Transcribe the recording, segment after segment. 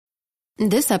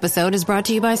This episode is brought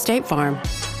to you by State Farm.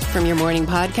 From your morning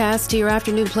podcast to your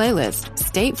afternoon playlist,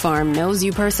 State Farm knows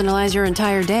you personalize your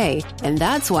entire day. And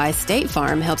that's why State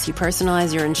Farm helps you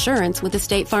personalize your insurance with the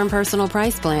State Farm Personal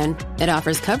Price Plan. It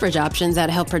offers coverage options that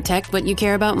help protect what you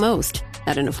care about most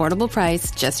at an affordable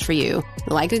price just for you.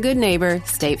 Like a good neighbor,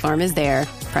 State Farm is there.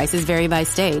 Prices vary by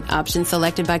state. Options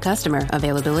selected by customer.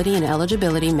 Availability and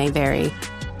eligibility may vary.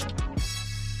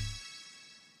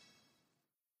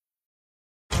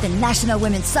 The National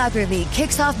Women's Soccer League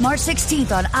kicks off March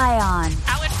 16th on ION.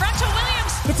 Out in front to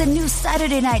Williams. It's a new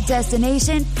Saturday night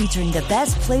destination featuring the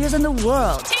best players in the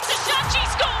world. Takes a shot, she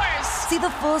scores! See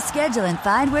the full schedule and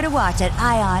find where to watch at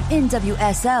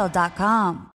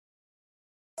IONNWSL.com.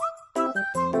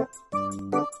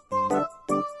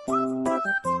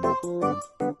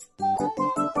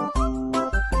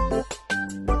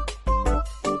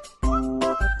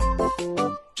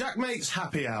 Jack Mate's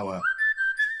Happy Hour.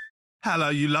 Hello,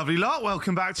 you lovely lot.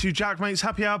 Welcome back to Jack Mate's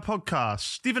Happy Hour podcast.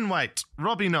 Stephen Waite,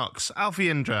 Robbie Knox, Alfie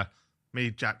Indra,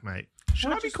 me, Jack Mate.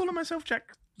 Should I be calling myself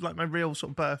Jack, like my real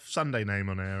sort of birth Sunday name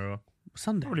on air? Or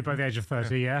Sunday? Probably by the age of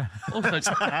 30, yeah. Also,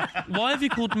 why have you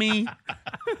called me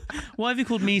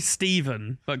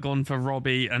Stephen, but gone for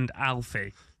Robbie and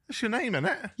Alfie? That's your name, isn't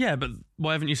it? Yeah, but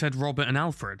why haven't you said Robert and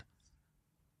Alfred?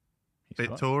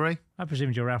 Bit Tory. I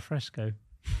presumed you're alfresco.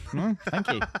 No,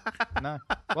 thank you. No.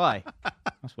 Why?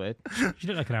 That's weird. You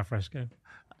look like an alfresco.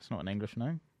 It's not an English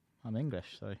name. I'm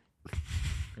English, so... I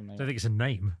don't think it's a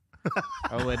name.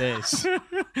 Oh, it is.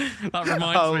 That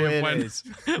reminds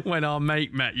me of when our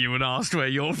mate met you and asked where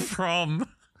you're from.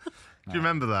 Do you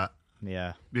remember that?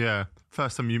 Yeah. Yeah.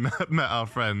 First time you met our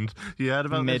friend. You heard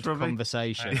about this, Robbie?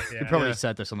 Mid-conversation. Yeah. You probably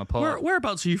said this on the pod.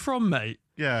 Whereabouts are you from, mate?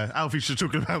 Yeah, Alfie's just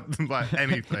talking about like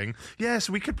anything. Yeah,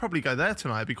 so we could probably go there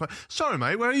tonight. It'd be quite. Sorry,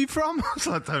 mate, where are you from?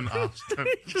 So I don't ask.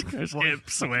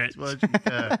 Ipswich. Why'd you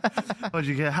care? Why'd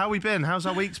you care? How we been? How's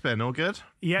our week's been? All good?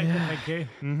 Yeah, good, thank you.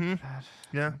 Mm-hmm.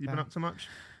 Yeah, you been up to much?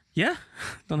 Yeah,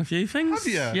 done a few things. Have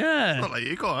you? Yeah. It's not like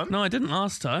you. Go on. No, I didn't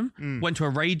last time. Went to a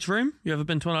rage room. You ever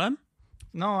been to one of them?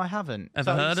 No, I haven't.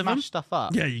 Ever So heard of smash them? stuff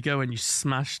up? Yeah, you go and you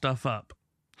smash stuff up.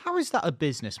 How is that a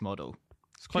business model?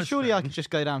 It's quite Surely I strange. could just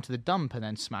go down to the dump and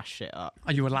then smash shit up.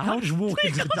 Are you I'll allowed? just walk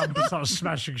into the dump and start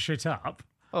smashing shit up.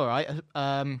 All right,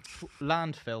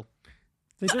 landfill.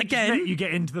 They don't Again? just let you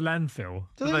get into the landfill.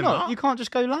 Do they they not? not? You can't just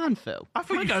go landfill. I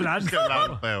thought I you go could just go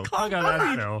landfill. I go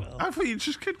landfill. I thought you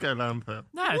just could go landfill.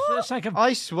 No, it's like a...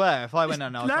 I swear, if I went in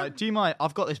and I was Land- like, do you mind?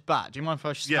 I've got this bat. Do you mind if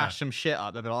I smash Yeah. some shit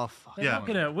up? They'd be like, oh, fuck. They're Yeah, not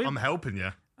gonna- we- I'm helping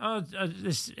you.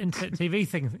 This internet TV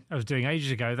thing I was doing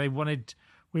ages ago, we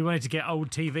wanted to get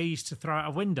old TVs to throw out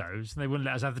of windows, and they wouldn't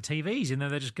let us have the TVs, and then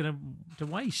they're just going to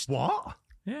waste. What?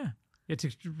 Yeah. You had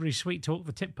to really sweet talk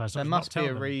the tip person. There not must be tell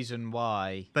a them. reason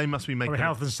why. They must be Or making.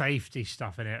 health and safety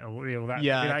stuff in it, or all that.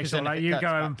 Yeah, You know, 'cause sort of then like it you gets go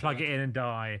home back and to plug them. it in and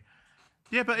die.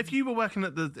 Yeah, but if you were working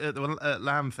at the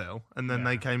landfill and then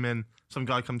they came in, some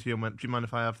guy come to you and went, "Do you mind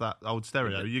if I have that old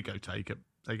stereo?" You go take it,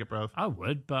 bruv. I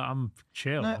would, but I'm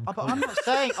chill. No, I'm but cool. I'm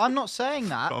not saying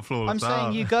that. Got a flawless I'm saying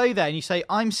arm. you go there and you say,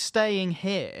 I'm staying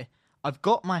here. I've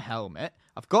got my helmet.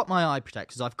 I've got my eye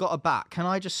protectors. I've got a bat. Can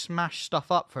I just smash stuff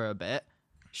up for a bit?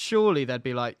 Surely they'd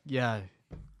be like, yeah,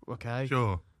 okay.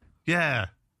 Sure. Yeah.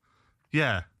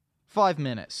 5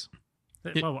 minutes.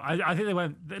 Well, I think they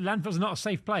went. Landfill's not a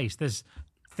safe place. There's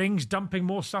things dumping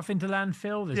more stuff into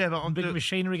landfill. There's Yeah, but on big the-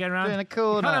 machinery going around. In a You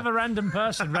corner. can't have a random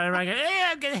person running around going, "Hey,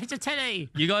 I'm going to hit a telly."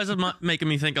 You guys are making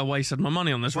me think I wasted my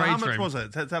money on this Well, rage how much room. was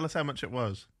it? Tell us how much it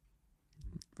was.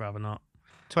 Rather not.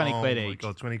 20 quid Oh my each.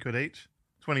 god, 20 quid each?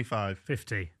 25.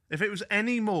 50. If it was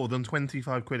any more than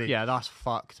 25 quid each. Yeah, that's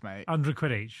fucked, mate. 100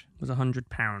 quid each. It was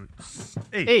 £100.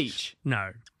 Each?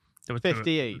 No. There was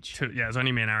 50 each. Yeah, it was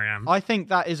only me and Ariane. I think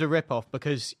that is a rip-off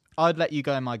because I'd let you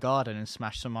go in my garden and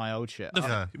smash some of my old shit.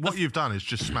 Yeah. What you've done is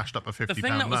just smashed up a the £50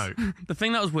 thing that was note. the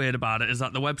thing that was weird about it is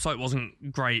that the website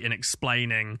wasn't great in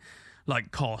explaining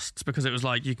like costs because it was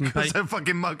like you can pay They're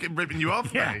fucking mugging, ripping you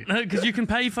off, mate. because you can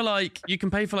pay for like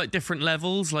different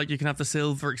levels. Like you can have the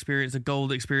silver experience, the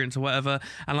gold experience, or whatever.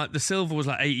 And like the silver was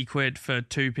like 80 quid for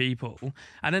 2 people,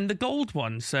 and then the gold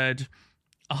one said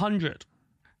 100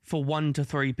 for 1 to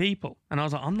 3 people. And I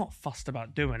was like, I'm not fussed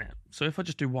about doing it. So if I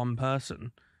just do one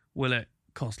person, will it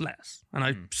cost less? And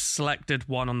I selected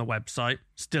one on the website,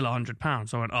 still £100.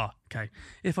 So I went, oh, okay.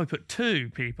 If I put 2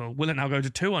 people, will it now go to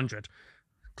 200?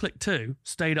 Click 2,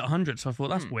 stayed at 100. So I thought,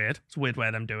 that's weird. It's a weird way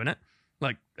of them doing it.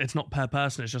 Like, it's not per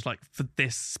person. It's just like for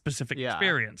this specific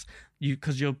experience.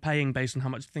 Because you're paying based on how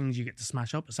much things you get to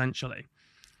smash up, essentially.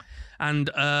 And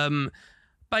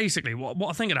basically, what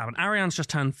I think had happened, Ariane's just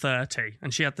turned 30,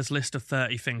 and she had this list of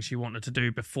 30 things she wanted to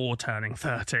do before turning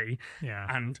 30,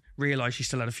 and realised she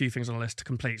still had a few things on the list to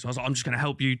complete. So I was like, I'm just going to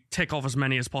help you tick off as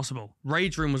many as possible.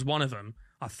 Rage Room was one of them,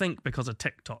 I think because of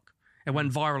TikTok. It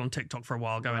went viral on TikTok for a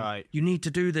while, going, you need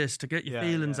to do this to get your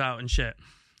feelings out and shit.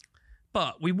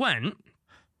 But we went,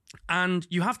 and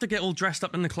you have to get all dressed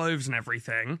up in the clothes and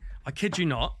everything. I kid you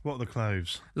not. What are the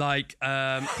clothes? Like,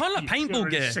 kind of like paintball You're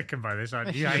really gear. sickened by this,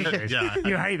 aren't you? You hate this.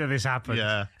 You hate that this happened.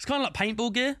 Yeah. It's kind of like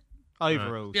paintball gear.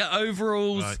 Overalls. Yeah,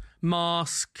 overalls, Right.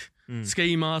 mask,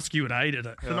 ski mask. You would have hated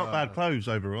it. They're not bad clothes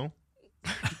overall.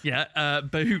 Yeah,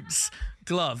 boots,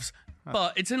 gloves.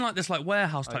 But it's in like this like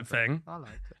warehouse type thing. I like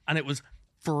it. And it was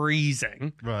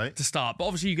freezing Right. to start. But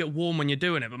obviously you get warm when you're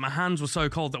doing it. But my hands were so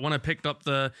cold that when I picked up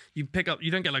you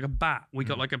don't get like a bat. We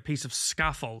got like a piece of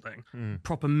scaffolding,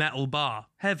 proper metal bar,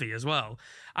 heavy as well.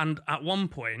 And at one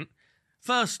point,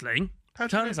 firstly,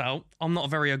 turns out I'm not a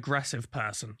very aggressive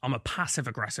person. I'm a passive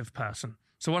aggressive person.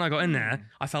 So when I got in there,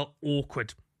 I felt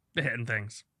awkward hitting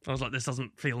things. I was like, this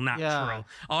doesn't feel natural. Yeah.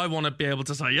 I want to be able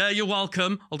to say, yeah, you're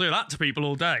welcome. I'll do that to people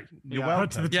all day. You're Put to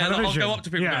welcome. the Yeah, I'll television. go up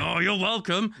to people and go, oh, you're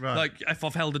welcome. Right. Like, if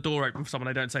I've held a door open for someone,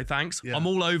 I don't say thanks. Yeah. I'm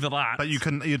all over that. But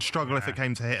you'd struggle if it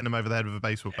came to hitting them over the head with a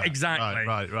baseball bat. Exactly.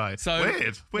 Right. So-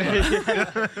 Weird.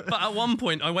 But at one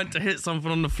point, I went to hit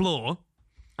something on the floor,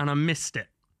 and I missed it.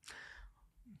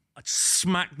 I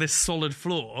smacked this solid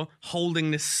floor,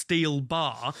 holding this steel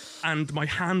bar, and my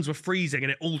hands were freezing,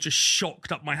 and it all just shocked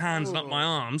up my hands and up my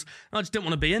arms. And I just didn't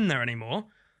want to be in there anymore.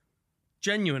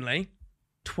 Genuinely,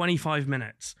 25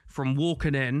 minutes from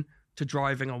walking in to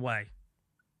driving away.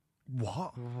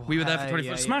 What? We were there for 25 yeah,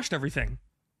 minutes, yeah. smashed everything.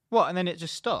 What? And then it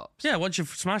just stops? Yeah, once you've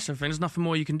smashed everything, there's nothing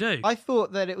more you can do. I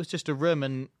thought that it was just a room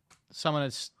and someone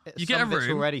had. You get a some bits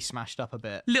room. already smashed up a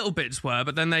bit. Little bits were,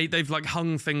 but then they've like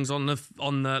hung things on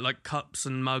the like cups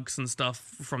and mugs and stuff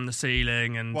from the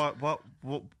ceiling and.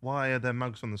 Why are there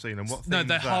mugs on the ceiling? What? No, theme's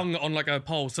they're that? hung on like a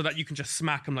pole so that you can just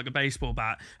smack them like a baseball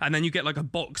bat. And then you get like a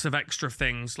box of extra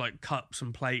things like cups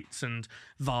and plates and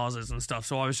vases and stuff.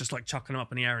 So I was just like chucking them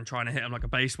up in the air and trying to hit them like a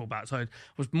baseball bat. So I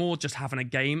was more just having a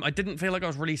game. I didn't feel like I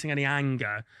was releasing any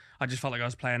anger. I just felt like I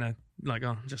was playing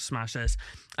just smash this.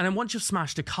 And then once you've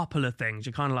smashed a couple of things,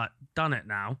 you're kind of like, done it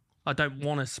now. I don't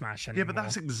want to smash anymore. Yeah, but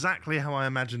that's exactly how I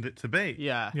imagined it to be.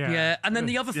 Yeah. Yeah, and then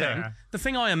the other thing, Yeah. the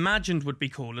thing I imagined would be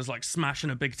cool is like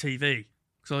smashing a big TV.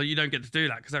 So you don't get to do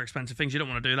that because they're expensive things. You don't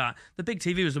want to do that. The big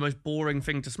TV was the most boring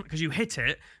thing to smash because you hit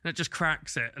it and it just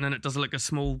cracks it and then it does like a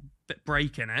small bit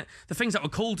break in it. The things that were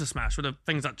cool to smash were the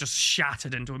things that just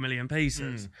shattered into a million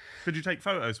pieces. Could you take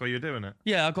photos while you're doing it?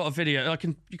 Yeah, I've got a video.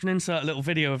 You can insert a little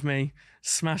video of me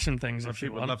smashing things if you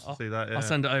People want. would love to see that. Yeah. I'll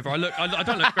send it over. I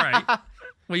don't look great.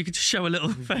 Well, you could just show a little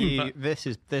thing. But This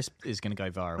is going to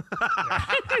go viral.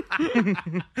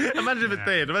 Imagine if it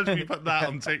did. Imagine if you put that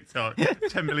on TikTok.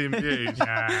 10 million views.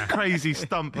 Yeah. Crazy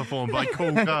stunt performed by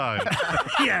cool guy.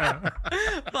 Yeah.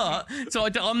 But so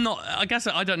I'm not. I guess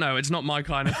I don't know. It's not my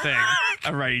kind of thing.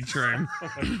 A rage room.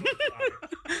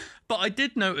 But I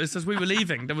did notice as we were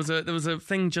leaving, there was a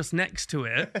thing just next to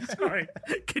it. Sorry.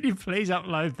 Can you please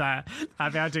upload that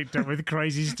our TikTok with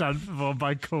crazy stunt performed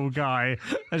by cool guy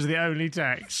as the only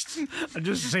text and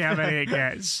just see how many it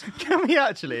gets? Can we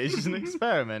actually? It's just an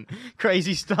experiment.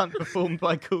 Crazy stunt performed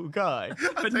by cool guy.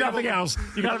 But nothing else.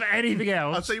 You can't have anything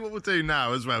I'll else. tell you what we'll do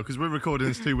now as well, because we're recording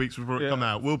this 2 weeks before it come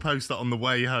out. We'll post that on the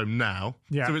way home now.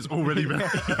 Yeah. So it's already been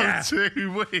Yeah.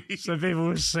 2 weeks. So people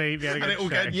will see. Yeah, And it will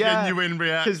get Yeah, genuine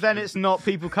reaction. because then it's not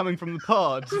people coming from the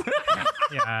pod.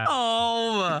 Yeah.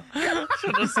 Oh,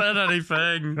 should have said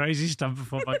anything. Crazy stunt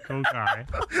performed by cool guy.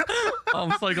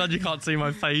 I'm so glad you can't see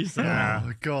my face. Yeah.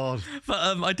 Oh, God.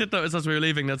 But I did notice as we were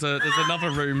leaving, there's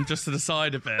another room just to the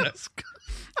side of it.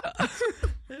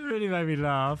 It really made me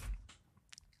laugh.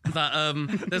 That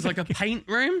there's like a paint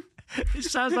room. It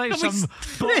sounds like some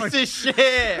This is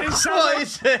shit. What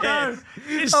is it? No,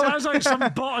 it sounds like some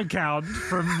bot account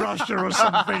from Russia or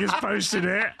something is posting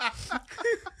it.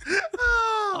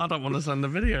 I don't want to send the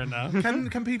video now.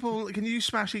 Can you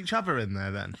smash each other in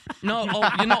there then? No,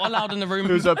 you're not allowed in the room.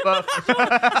 There's a buff. It's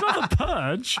not the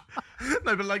purge.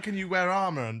 No, but like, can you wear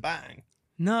armour and bang?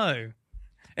 No.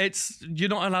 You're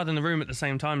not allowed in the room at the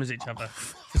same time as each other.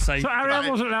 For safety. So Ariane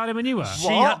wasn't allowed in when you were. She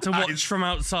had to That watch is from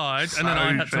outside, and then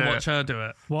I had so to shit. watch her do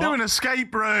it. What? Do an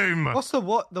escape room. What's the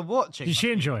watching? Did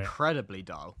she enjoy it? Incredibly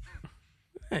dull.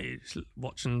 Hey, just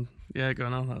watching, going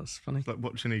on. That's funny. Like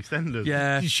watching EastEnders.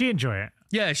 Yeah, Did she enjoy it?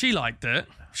 yeah, she liked it.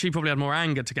 She probably had more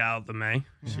anger to get out than me.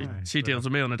 She deals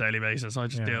with me on a daily basis. I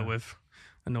just deal with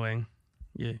annoying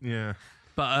you. Yeah.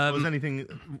 But Was anything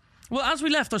Well, as we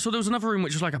left, I saw there was another room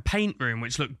which was like a paint room,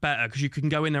 which looked better because you can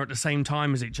go in there at the same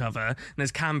time as each other. And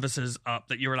there's canvases up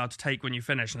that you're allowed to take when you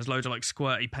finish. And there's loads of like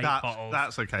squirty paint bottles.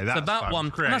 That's okay. That's so that fun. one,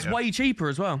 and Creative. that's way cheaper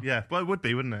as well. Yeah, well, it would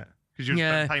be, wouldn't it? Because you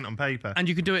just put paint on paper. And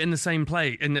you can do it in the same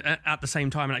plate at the same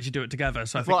time and actually do it together.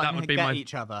 So I think that would be my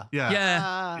each other.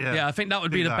 Yeah, I think that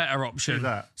would be the better option. Do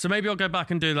that. So maybe I'll go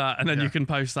back and do that, and then you can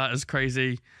post that as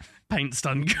crazy paint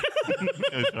stunt.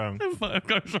 Goes wrong.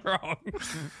 Goes wrong.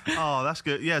 Oh, that's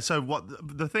good. Yeah. So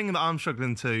the thing that I'm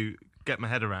struggling to get my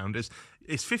head around is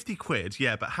it's 50 quid.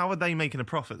 Yeah, but how are they making a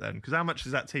profit then? Because how much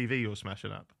is that TV you're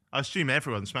smashing up? I assume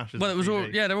everyone smashes. Well, it was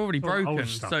TV. they're already broken, old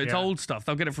stuff, so it's old stuff.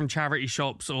 They'll get it from charity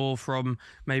shops or from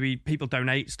maybe people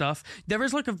donate stuff. There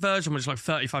is like a version which is like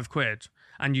 35 quid,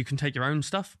 and you can take your own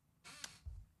stuff.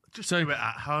 Just do it at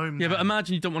home. Yeah, then. but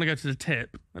imagine you don't want to go to the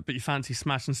tip, but you fancy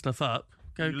smashing stuff up.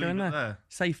 Go in there.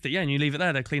 Safety, yeah, and you leave it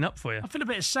there. They clean up for you. I feel a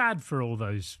bit sad for all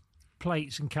those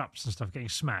plates and cups and stuff getting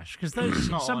smashed because those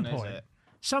at some point,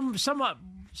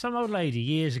 some old lady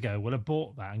years ago will have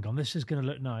bought that and gone, "This is going to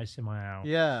look nice in my house."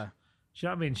 Yeah. Do you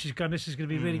know what I mean? She's gone, this is going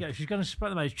to be really good. She's going to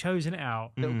spend the money, chosen it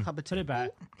out, Little cupboard put it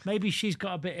back. Maybe she's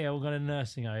got a bit ill, gone in a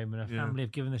nursing home, and her family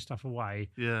have given this stuff away.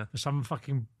 Yeah. For some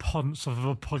fucking ponce of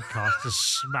a podcast to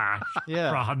smash Yeah.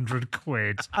 for 100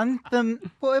 quid. And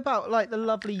what about like the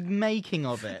lovely making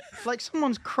of it? Like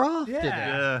someone's crafted it.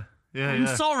 Yeah. Yeah. I'm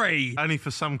yeah. sorry. Only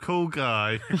for some cool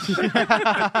guy.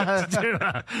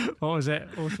 What was it?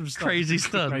 Awesome stuff. Crazy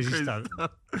stunt. Crazy stunt.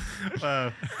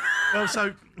 Well,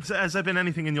 so has there been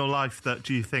anything in your life that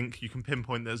do you think you can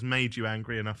pinpoint that has made you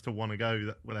angry enough to want to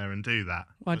go there and do that?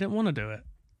 Well, I didn't want to do it.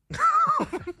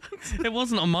 It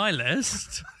wasn't on my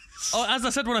list. Oh, as I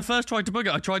said when I first tried to book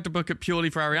it, I tried to book it purely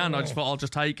for Ariana. I just thought I'll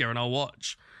just take her and I'll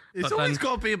watch. It's But always then-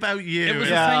 got to be about you. It was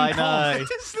Yeah, the I same know.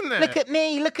 cost. Isn't it? Look at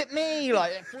me.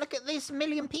 Like, look at this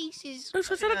million pieces. So I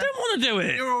said I didn't want to do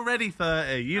it. You're already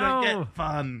 30. You don't Oh. get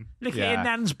fun. Look Yeah. at your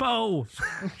nan's bowl.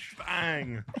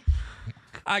 Bang.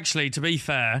 Actually, to be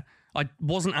fair, I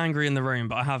wasn't angry in the room,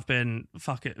 but I have been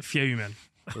fuming.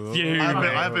 Fuming.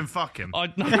 I've been fucking.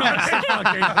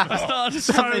 I started.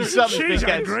 Something's She's been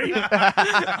angry.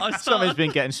 I Something's started.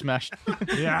 been getting smashed.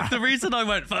 Yeah. The reason I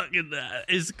went fucking there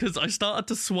is because I started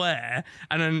to swear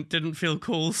and then didn't feel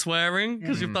cool swearing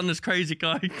because you've done this crazy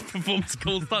guy performs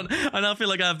cool stunt, and I feel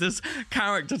like I have this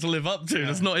character to live up to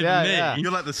that's not even Yeah, me. yeah.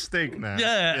 You're like the Stig now.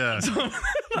 Yeah. So,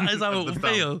 that is how it will The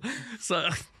feel.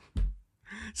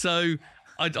 So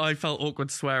I felt awkward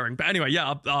swearing. But anyway,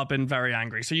 yeah, I've been very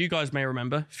angry. So you guys may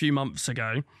remember a few months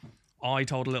ago, I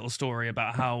told a little story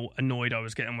about how annoyed I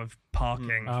was getting with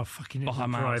parking. Oh, fucking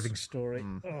Behind my house. driving story.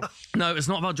 Oh, No, it's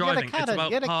not about driving. It's Karen, about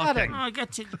get a parking. Karen. I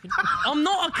get it. I'm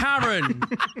not a Karen.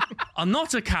 I'm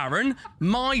not a Karen.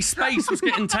 My space was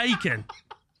getting taken.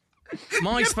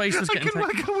 My space was I getting couldn't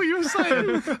taken. work out what you were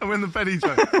saying. And when the penny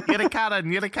joke, get a Karen.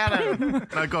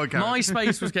 No, go on, Karen. My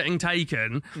space was getting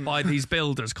taken by these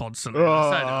builders constantly.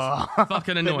 I said it was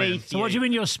fucking annoying. Beneath So what do you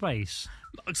mean your space?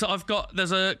 So I've got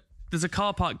there's a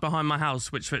car park behind my house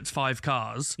which fits 5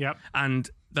 cars. Yep. And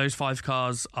those 5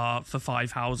 cars are for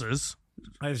 5 houses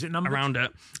Is it numbered? around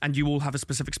it, and you all have a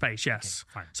specific space. Yes.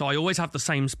 Okay, fine. So I always have the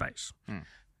same space.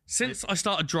 Since I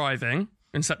started driving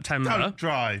in September, Don't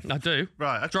drive. I do.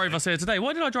 Right, okay. Drove us here today.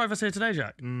 Why did I drive us here today,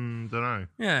 Jack? Don't know.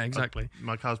 Yeah, exactly.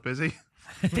 My car's busy.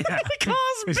 The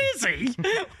car's busy.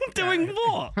 Doing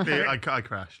what? I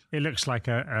crashed. It looks like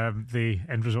the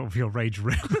end result of your rage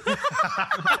room.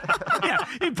 Yeah,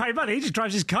 he paid money. He just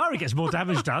drives his car. He gets more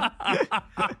damage done.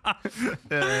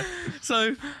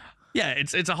 So, yeah,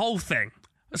 it's a whole thing.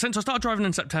 Since I started driving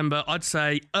in September, I'd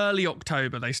say early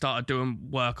October they started doing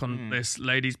work on this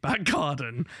lady's back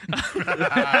garden. This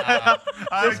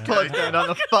pod's going on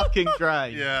the fucking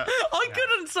drain. Yeah. I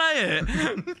couldn't say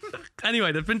it.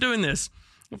 Anyway, they've been doing this,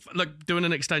 like doing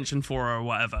an extension for her or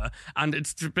whatever, and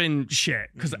it's been shit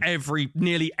because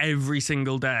nearly every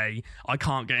single day I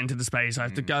can't get into the space. I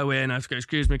have to go in, I have to go,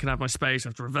 excuse me, can I have my space? I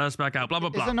have to reverse back out, blah, blah,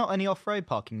 Is blah. there not any off-road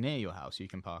parking near your house you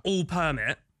can park? All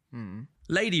permit.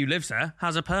 Lady who lives there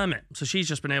has a permit, so she's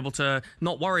just been able to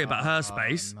not worry about her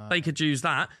space. No. They could use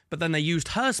that, but then they used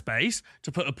her space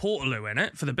to put a portaloo in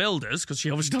it for the builders because she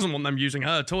obviously doesn't want them using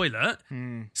her toilet.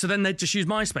 So then they'd just use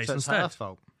my space So it's instead. her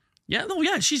fault. Yeah, no,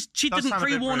 yeah, she Does didn't sound a bit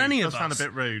pre-warn rude. any Does of sound us. a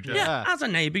bit rude. Yeah, Yeah. as a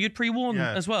neighbour, you'd pre-warn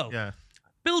Yeah. as well. Yeah.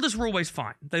 Builders were always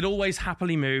fine. They'd always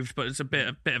happily moved, but it's a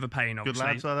bit of a pain, Good obviously.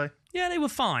 lads, are they? Yeah, they were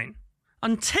fine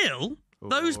until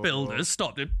those builders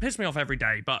stopped. It pissed me off every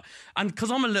day, and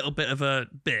because I'm a little bit of a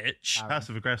bitch.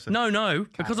 Passive aggressive. No,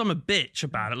 because I'm a bitch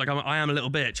about it. Like I am a little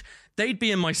bitch. They'd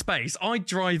be in my space. I'd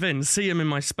drive in, see them in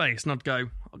my space, and I'd go,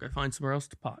 I'll go find somewhere else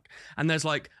to park. And there's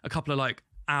like a couple of like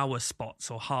hour spots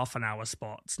or half an hour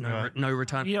spots, no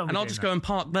return. You don't And be I'll doing just that. go and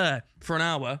park there for an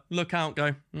hour, look out,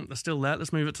 go, they're still there,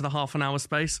 let's move it to the half an hour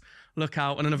space, look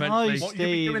out, and then eventually... Nice. What, you'll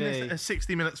be doing Stevie. this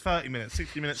 60 minutes, 30 minutes,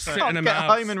 60 minutes, 30 Sitting minutes. in Get my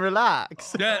house. home and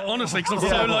relax. Yeah, honestly, because I'm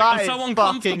Yeah, so that I'm is so fucking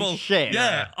uncomfortable. shit.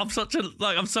 Yeah, I'm so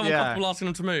uncomfortable asking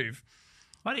them to move.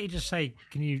 Why don't you just say,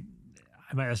 can you,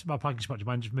 mate, that's my parking spot, do you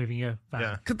mind just moving your van?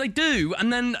 Yeah. Could they do?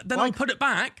 And then Why I'll put it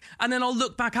back, and then I'll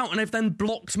look back out, and they've then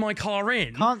blocked my car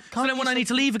in. So then you when I say- need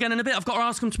to leave again in a bit, I've got to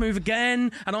ask them to move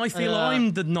again, and I feel Yeah.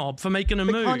 I'm the knob for making a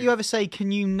But move. can't you ever say,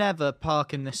 can you never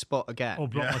park in this spot again? Or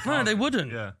block Yeah. my car? No, they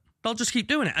wouldn't. Yeah. They'll just keep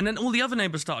doing it. And then all the other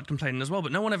neighbours started complaining as well,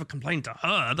 but no one ever complained to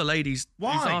her, the ladies.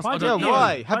 Why? who's asked- Why I Yeah, don't know.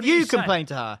 why? Why Have do you you say- complained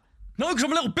to her? No, because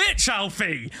I'm a little bitch,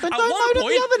 Alfie. Then At don't one moan at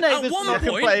point, the other neighbours at one for not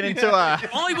point, complaining to her.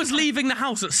 I was leaving the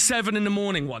house at 7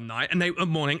 a.m. one night, and they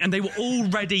were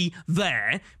already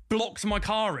there, blocked my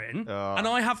car in, and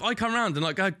I come round and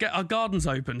like get our gardens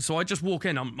open, so I just walk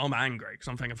in. I'm angry because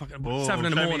I'm thinking fucking Oh, 7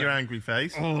 in the show me morning. your angry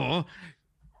face. Oh,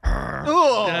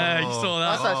 Oh, yeah, you saw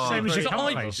that. that's actually Same as your So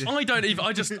cunt I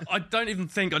face. don't even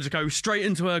think. I just go straight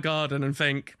into her garden and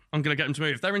think I'm gonna get them to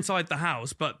move. They're inside the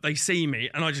house, but they see me,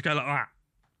 and I just go like that.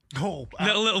 Oh,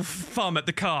 Little thumb at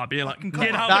the car, being like, Fucking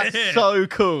 "Get car. out of That's here!" so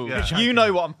cool. Yeah. You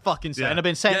know what I'm fucking saying. Yeah. I've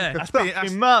been saying Yeah. it for That's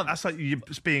fucking months. That's like you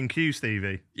being Q,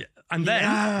 Stevie. Yeah. And then,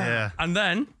 Yeah.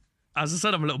 as I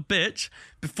said, I'm a little bitch.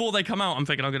 Before they come out, I'm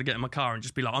thinking I'm gonna get in my car and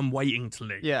just be like, I'm waiting to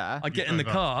leave. Yeah. I get in the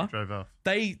car. Drove off.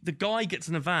 The guy gets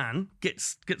in a van,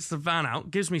 gets the van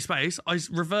out, gives me space. I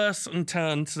reverse and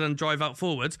turn to then drive out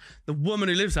forwards. The woman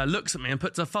who lives there looks at me and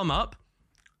puts her thumb up.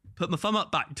 Put my thumb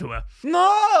up back to her. No!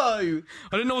 I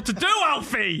didn't know what to do,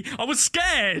 Alfie. I was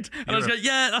scared. And I was like,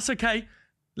 yeah, that's okay.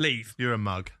 Leave. You're a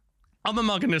mug. I'm a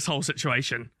mug in this whole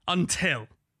situation until.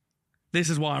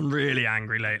 This is why I'm really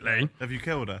angry lately. Have you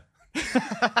killed her?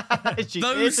 She's here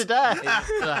Those- today.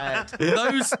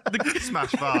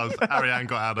 Smash bars. Ariane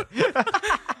got out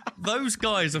of Those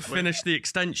guys have finished the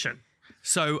extension.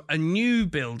 So a new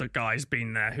builder guy's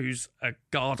been there who's a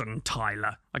garden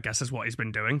tiler, I guess is what he's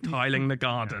been doing, tiling the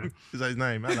garden. Is that his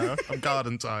name? Hello. I'm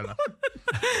Garden Tyler.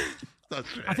 That's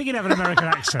shit. I think you'd have an American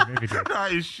accent if you did.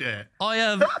 That is shit.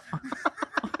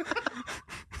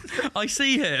 I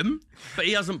see him, but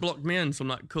he hasn't blocked me in, so I'm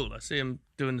like, cool, I see him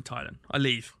doing the tiling. I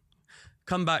leave.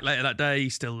 Come back later that day,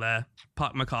 he's still there.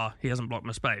 Park my car, he hasn't blocked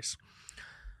my space.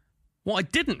 What I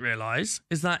didn't realise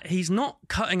is that he's not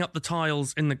cutting up the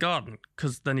tiles in the garden,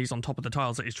 because then he's on top of the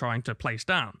tiles that he's trying to place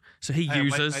down. So he Hey,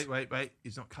 uses... Wait.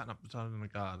 He's not cutting up the tile in the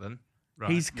garden.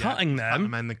 Right. He's cutting them. Cutting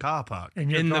them in the car park. In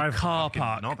your in the driveway. car Fucking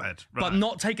park, knobhead. but Right.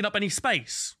 not taking up any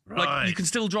space. Like, Right. you can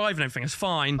still drive and everything, it's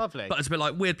fine. Lovely. But it's a bit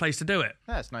like weird place to do it.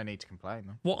 There's no need to complain.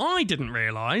 Man. What I didn't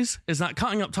realise is that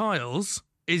cutting up tiles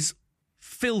is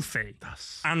filthy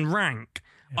and rank.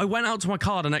 I went out to my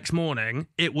car the next morning.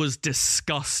 It was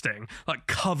disgusting, like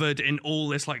covered in all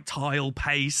this like tile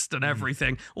paste and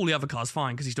everything. All the other cars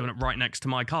fine because he's doing it right next to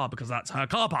my car because that's her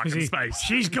car parking space.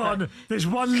 She's gone. There's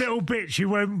one little bitch who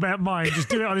won't mind. Just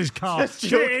do it on his car. Just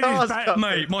your Get in his car's back- covered.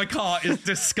 Mate, my car is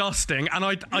disgusting, and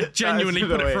I genuinely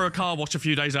put it annoying. through a car wash a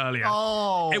few days earlier.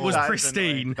 Oh, it was that is pristine,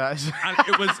 annoying. That is- and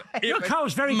it was. Your car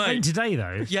was very Mate. clean today,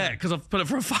 though. Yeah, because I've put it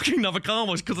for a fucking another car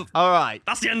wash. Because All right.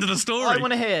 that's the end of the story. I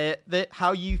want to hear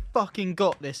how you fucking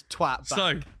got this twat back. So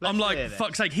Let's I'm like, hear this.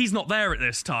 fuck's sake, he's not there at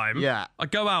this time. Yeah. I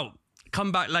go out,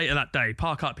 come back later that day,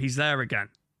 park up, he's there again.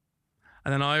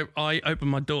 And then I open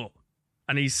my door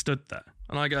and he's stood there.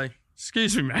 And I go,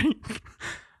 excuse me, mate.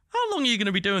 How long are you going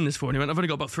to be doing this for? And he went, I've only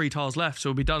got about 3 tiles left, so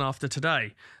we'll be done after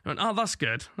today. I went, oh, that's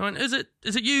good. I went, is it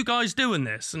you guys doing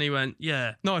this? And he went,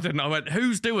 yeah. No, I didn't. I went,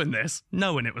 who's doing this?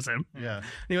 Knowing it was him. Yeah. And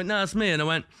he went, no, it's me. And I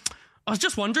went, I was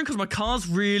just wondering because my car's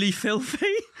really filthy.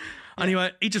 And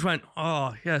he just went,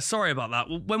 oh, yeah, sorry about that.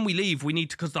 Well, when we leave, we need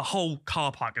to, because the whole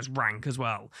car park is rank as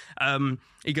well.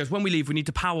 He goes, when we leave, we need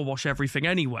to power wash everything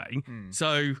anyway.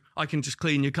 So I can just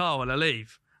clean your car when I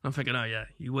leave. And I'm thinking, oh, yeah,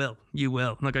 you will.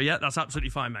 And I go, yeah, that's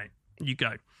absolutely fine, mate. You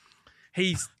go.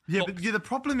 He's... Yeah, but the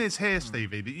problem is here,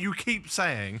 Stevie, that you keep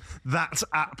saying that's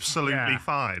absolutely Yeah.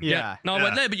 fine. Yeah. No, I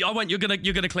went there, but I went, you're gonna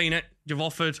clean it. You've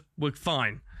offered. We're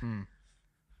fine.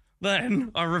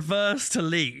 Then I reverse to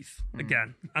leave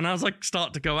again. And as I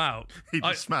start to go out, He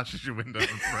just smashes your window and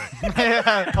brick.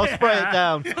 Yeah, I'll spray it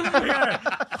down.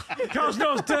 Car's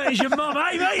not as dirty as your mum,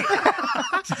 eh, mate?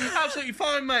 Absolutely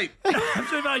fine, mate.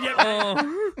 Absolutely fine, yeah.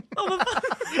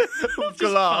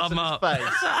 Glass bum in up. his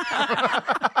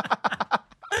face.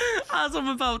 as I'm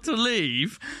about to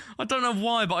leave, I don't know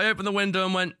why, but I opened the window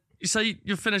and went, you say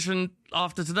you're finishing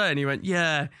after today? And he went,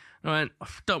 yeah. And I went,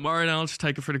 don't worry now, I'll just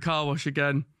take it through the car wash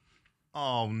again.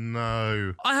 Oh,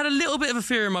 no. I had a little bit of a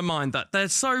fear in my mind that they're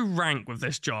so rank with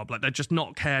this job, like they're just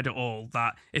not cared at all,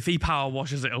 that if he power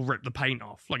washes it, he'll rip the paint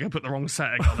off. Like, I put the wrong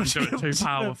setting on and do it too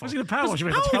powerful. Was he the power wash?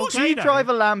 How do you drive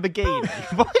a Lamborghini?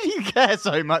 Why do you care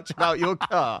so much about your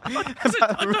car?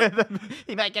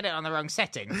 You might get it on the wrong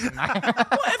settings. What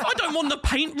if I don't want the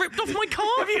paint ripped off my car?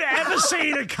 Have you ever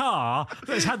seen a car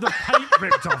that's had the paint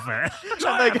ripped off it?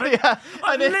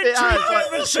 I've literally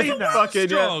never seen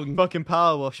that. Fucking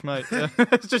power wash, mate.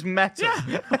 It's just metal.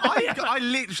 Yeah. I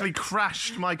literally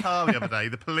crashed my car the other day.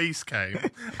 The police came,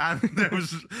 and there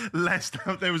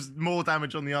was more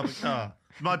damage on the other car.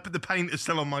 The paint is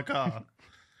still on my car.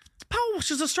 Power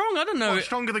washers are strong. I don't know. What,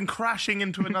 stronger than crashing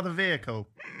into another vehicle?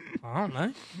 I don't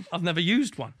know. I've never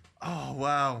used one. Oh,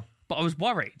 wow. But I was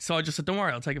worried, so I just said, "Don't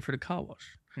worry, I'll take it through the car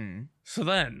wash." So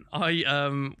then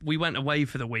we went away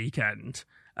for the weekend.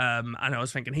 And I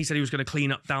was thinking, he said he was going to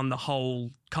clean up down the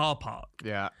whole car park.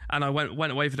 Yeah. And I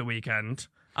went away for the weekend.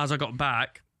 As I got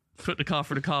back, put the car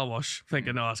through the car wash,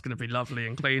 thinking, oh, it's going to be lovely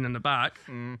and clean in the back.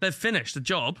 They've finished the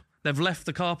job. They've left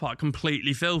the car park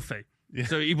completely filthy. Yeah.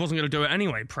 So he wasn't going to do it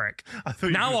anyway, prick.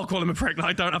 I'll call him a prick that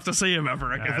I don't have to see him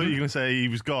ever again. I thought you were going to say he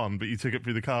was gone, but you took it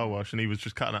through the car wash and he was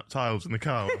just cutting up tiles in the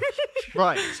car wash.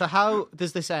 Right, so how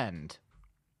does this end?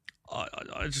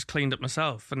 I just cleaned it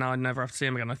myself, and now I never have to see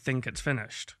him again. I think it's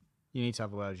finished. You need to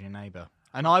have a word with your neighbour.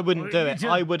 And I wouldn't do it.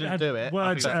 I wouldn't do it.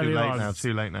 Words Too early late on. now.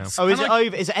 Too late now. Oh, is it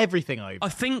over? Is everything over? I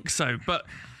think so, but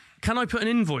can I put an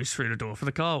invoice through the door for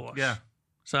the car wash? Yeah.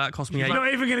 So that cost me You're $8.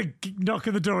 not even going to knock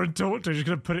on the door and talk to her. You're just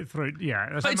going to put it through.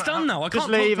 Yeah. But it's done now. I Just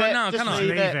can't talk leave to it. it now, Just can I? leave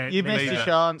Leave it. it. You missed Leave your it.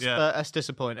 chance, Yeah. but that's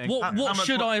disappointing. What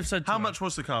should I have said to How her? much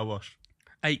was the car wash?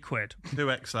 £8.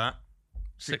 2x that.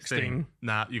 16.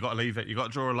 Nah, you got to leave it. You got to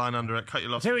draw a line under it. Cut your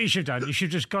loss. Tell you what you should have done. You should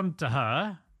have just gone to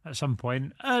her at some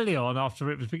point early on after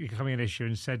it was becoming an issue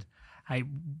and said, hey,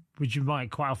 would you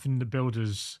mind, quite often the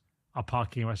builders are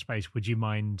parking in my space, would you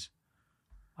mind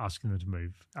asking them to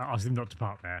move? Asking them not to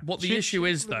park there. What the issue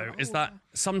is, though, is that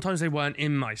sometimes they weren't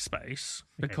in my space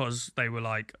because they were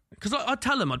like... Because I'd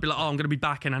tell them, I'd be like, oh, I'm going to be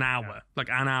back in an hour. Like,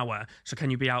 an hour. So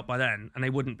can you be out by then? And they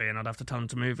wouldn't be, and I'd have to tell them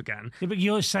to move again. Yeah, but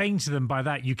you're saying to them by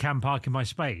that, you can park in my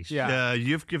space. Yeah,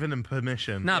 you've given them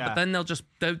permission. No, but then they'll just...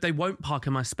 They won't park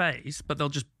in my space, but they'll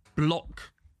just block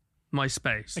my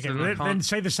space. Okay, So well, then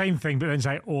say the same thing, but then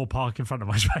say, or park in front of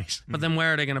my space. But then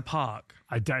where are they going to park?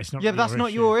 It's not Yeah, really but that's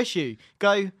not your issue.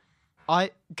 Can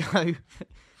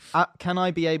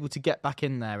I be able to get back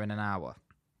in there in an hour?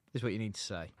 Is what you need to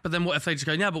say. But then what if they just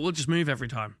go, yeah, but we'll just move every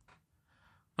time?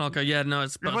 I'll go, yeah, no,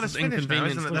 it's Well, it's finished now,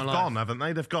 inconvenience isn't it? to They've my gone, life. haven't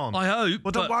they? They've gone. I hope.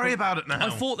 Well, don't but worry about it now. I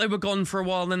thought they were gone for a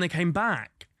while and then they came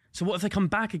back. So what if they come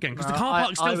back again? Because the car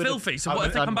park's still filthy. So what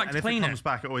if they come back and to if clean it it? comes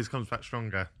back, it always comes back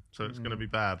stronger. So it's going to be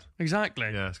bad. Exactly.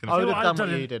 Yeah, it's I going would to have I've done done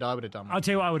what it. you did. I would have done I'll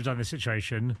tell you what I would have done in this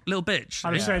situation. Little bitch.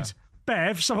 I'd have said,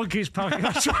 Bev, someone keeps parking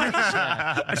my space.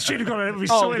 I should have got it. We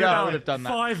Oh, sorted yeah, it I out would in have done that.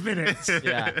 5 minutes.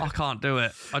 Yeah. I can't do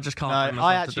it. I just can't bring No,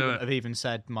 I myself to actually do wouldn't it. have even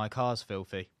said my car's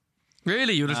filthy.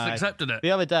 Really? You just No. accepted it?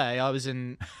 The other day, I was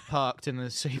parked in the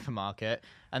supermarket,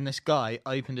 and this guy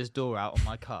opened his door out on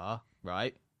my car,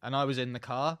 right? And I was in the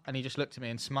car, and he just looked at me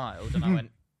and smiled, and I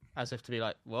went, as if to be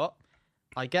like, what?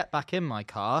 I get back in my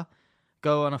car,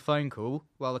 go on a phone call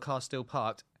while the car's still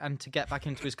parked, and to get back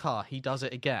into his car, he does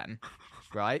it again,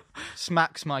 right?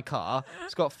 Smacks my car.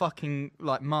 It's got a fucking,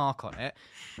 mark on it.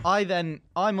 I'm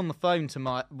on the phone to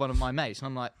one of my mates, and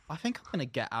I'm like, I think I'm going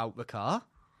to get out the car.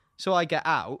 So I get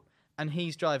out, and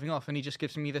he's driving off, and he just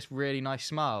gives me this really nice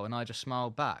smile, and I just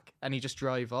smiled back, and he just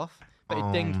drove off. But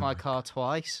it dinged my car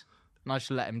twice, and I just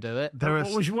let him do it.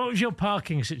 What was your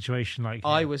parking situation like?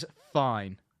 I here? was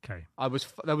fine. Okay.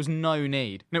 There was no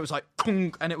need, and it was like,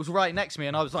 "Kong," and it was right next to me,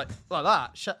 and I was like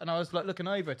that, and I was like looking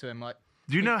over to him, like.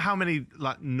 Do you know how many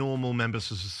normal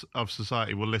members of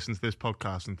society will listen to this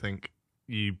podcast and think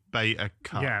you beta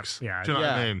cucks? Yeah. Do you know what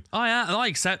I mean? I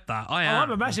accept that. I am.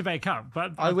 I'm a massive A cup,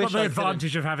 but I I've wish got the I could've-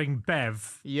 advantage of having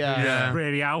Bev. Yeah.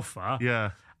 Really alpha.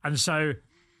 Yeah. And so,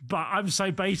 but I'm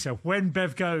so beta. When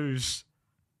Bev goes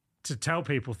to tell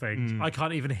people things, I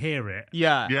can't even hear it.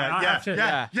 Yeah. Yeah, I have to-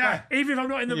 yeah. Even if I'm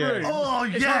not in the Yeah. room. Oh,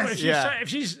 it's yes. hard, if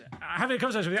she's having a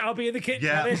conversation with me, I'll be in the kitchen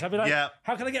Yeah, like this. I'll be like, yeah.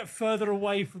 how can I get further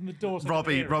away from the door? So I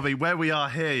can hear it? Robbie, where we are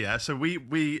here, yeah. So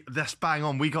we that's bang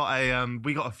on. We got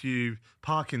a few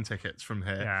parking tickets from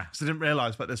here. Yeah. So I didn't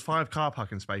realise, but there's 5 car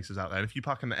parking spaces out there. And if you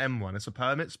park in the M1, it's a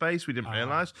permit space. We didn't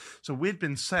realise. So we'd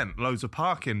been sent loads of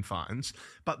parking fines,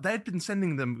 but they'd been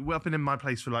sending them. Well, I've been in my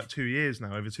place for like 2 years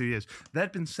now, over 2 years.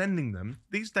 They'd been sending them.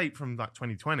 These date from like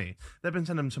 2020. They've been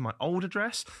sending them to my old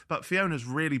address, but Fiona's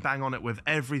really bang on it with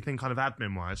everything kind of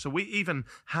admin wise. So We even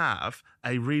have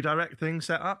a redirect thing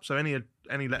set up. So any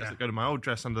letters that go to my old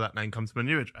address under that name come to my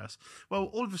new address. Well,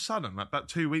 all of a sudden, like about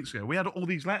 2 weeks ago, we had all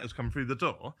these letters come through the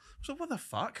door. So what the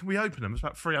fuck? We opened them. It's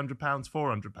about £300,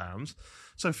 £400.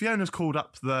 So Fiona's called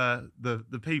up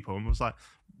the people and was like,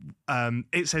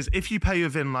 it says if you pay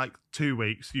within like 2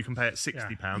 weeks, you can pay it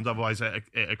 £60. Otherwise, it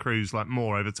accrues like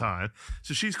more over time.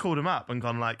 So she's called him up and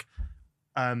gone like,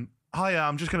 "Hi,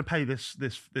 I'm just going to pay this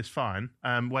fine.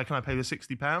 Where can I pay the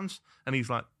 £60?" And he's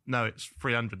like, "No, it's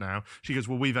 300 now." She goes,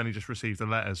 "Well, we've only just received the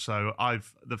letters, so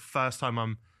the first time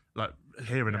I'm like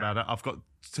hearing about it, I've got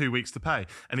 2 weeks to pay."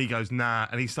 And he goes, "Nah,"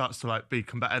 and he starts to like be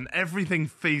combative, and everything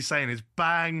Fee's saying is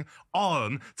bang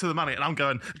on to the money, and I'm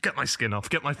going, "Get my skin off,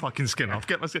 get my fucking skin off,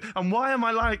 get my skin." And why am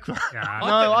I like that?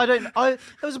 No, I don't. There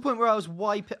was a point where I was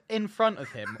in front of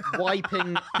him,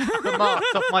 wiping the marks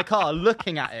off my car,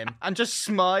 looking at him, and just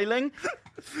smiling.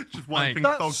 Just wiping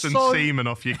Mate, dogs and semen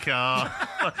off your car.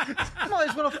 Might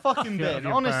as well have fucking been,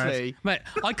 honestly. Mate,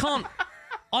 I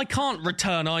can't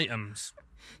return items.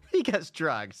 He gets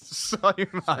dragged so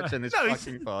much in this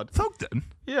fucking pod. Thogden?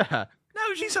 Yeah. No,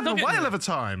 she's having a whale of a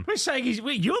time. We're saying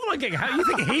you're the one getting. You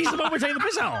think he's the one we're taking the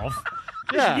piss off?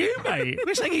 Yeah. It's you, mate.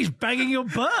 We're saying he's banging your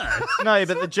bird. No,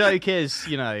 but the joke is,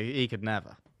 he could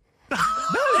never. Is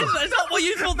that what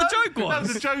you thought the joke was?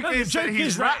 No, the joke is that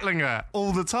he's rattling her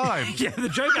all the time. Yeah, the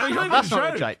joke. That's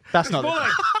not the joke. That's not the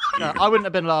joke. No, I wouldn't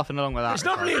have been laughing along with that. It's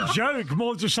not really a joke,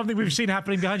 more just something we've seen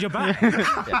happening behind your back.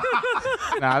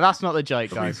 No, that's not the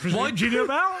joke, guys. What do you know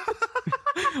about?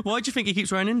 Why do you think he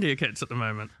keeps wearing India kits at the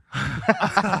moment?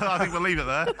 I think we'll leave it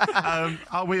there.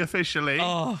 Are we officially?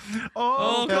 All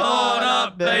caught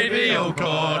up, baby, all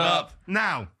caught up.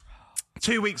 Now,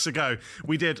 2 weeks ago,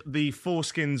 we did the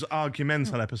Foreskins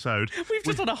Argumental episode. We've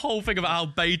just had a whole thing about how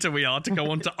beta we are to go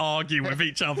on to argue with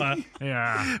each other.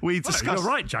 Yeah. We discussed. You're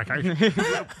right, Jacko.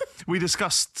 We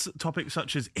discussed topics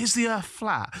such as: is the Earth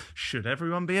flat? Should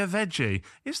everyone be a veggie?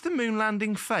 Is the moon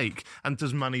landing fake? And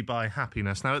does money buy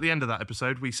happiness? Now, at the end of that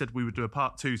episode, we said we would do a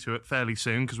part 2 to it fairly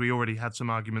soon because we already had some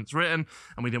arguments written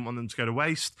and we didn't want them to go to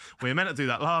waste. We were meant to do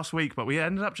that last week, but we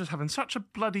ended up just having such a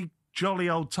bloody jolly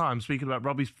old time speaking about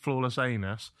Robbie's flawless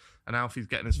anus and Alfie's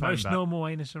getting his phone Most back. normal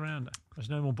anus around. Most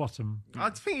normal bottom. I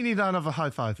think you need another high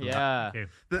five for that.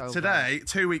 Yeah. Today,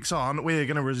 2 weeks on, we're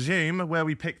going to resume where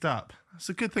we picked up. That's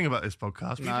a good thing about this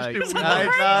podcast. We No, just do no, what we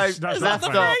want. That's left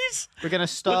not the off. phrase? We're going to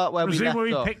start where we Resume left where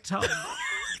we off. picked up.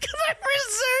 Can I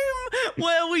resume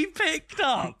where we picked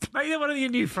up? Make that one of your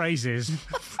new phrases.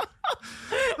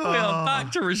 We are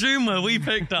back to resume where we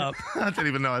picked up. I didn't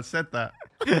even know I said that.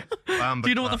 Do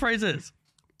you know what the phrase is?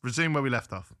 Resume where we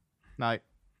left off. No.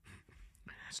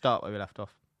 Start where we left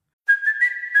off.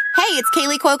 Hey, it's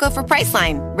Kaylee Cuoco for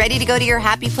Priceline. Ready to go to your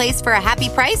happy place for a happy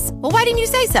price? Well, why didn't you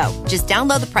say so? Just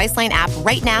download the Priceline app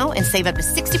right now and save up to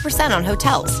 60% on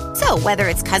hotels. So whether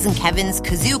it's Cousin Kevin's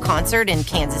Kazoo Concert in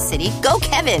Kansas City, go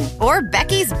Kevin, or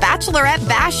Becky's Bachelorette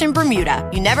Bash in Bermuda,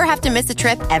 you never have to miss a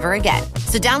trip ever again.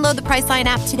 So download the Priceline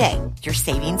app today. Your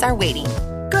savings are waiting.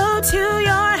 Go to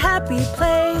your happy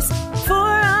place for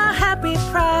a happy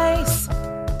price.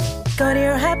 Go to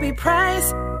your happy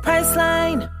price,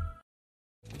 Priceline.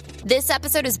 This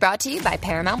episode is brought to you by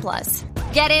Paramount Plus.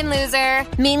 Get in, loser!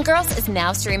 Mean Girls is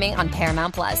now streaming on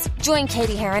Paramount Plus. Join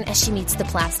Katie Heron as she meets the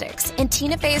plastics in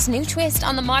Tina Fey's new twist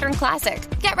on the modern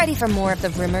classic. Get ready for more of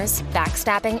the rumors,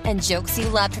 backstabbing, and jokes you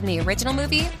loved from the original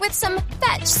movie with some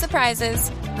fetch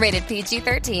surprises. Rated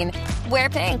PG-13. Wear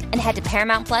pink and head to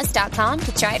ParamountPlus.com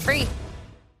to try it free.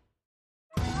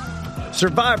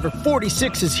 Survivor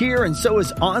 46 is here, and so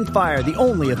is On Fire, the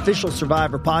only official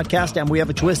Survivor podcast, and we have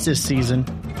a twist this season.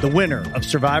 The winner of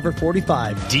Survivor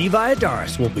 45, Dee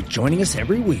Valladares, will be joining us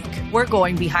every week. We're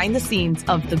going behind the scenes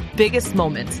of the biggest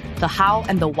moments, the how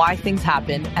and the why things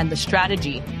happen, and the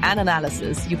strategy and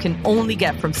analysis you can only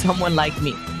get from someone like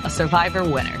me, a Survivor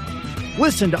winner.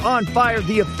 Listen to On Fire,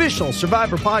 the official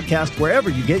Survivor podcast, wherever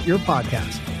you get your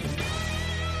podcast.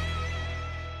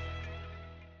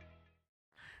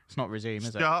 It's not resume, is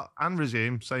it? Start and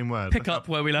resume, same word. Pick up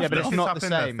where we left Yeah, but off. it's not up the in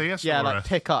there, same. thesaurus. Yeah, like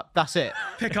pick up. That's it.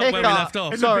 Pick up where we left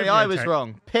off. Sorry, I was bibliothèque.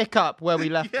 wrong. Pick up where we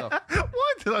left off.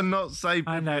 Why did I not say?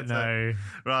 I don't know.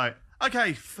 Right.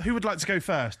 Okay. Who would like to go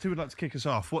first? Who would like to kick us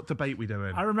off? What debate we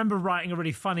doing? I remember writing a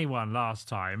really funny one last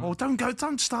time. Oh,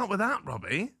 don't start with that,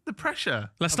 Robbie. The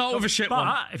pressure. Let's start with a shit But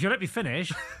one. if you let me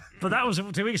finish, but that was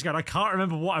 2 weeks ago, and I can't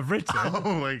remember what I've written,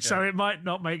 Oh my God. so it might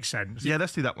not make sense. Yeah,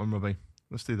 let's do that one, Robbie.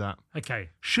 Let's do that. Okay.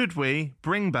 Should we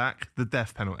bring back the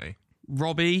death penalty?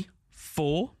 Robbie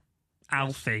for,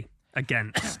 Alfie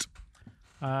against.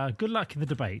 Good luck in the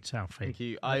debate, Alfie. Thank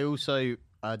you. I also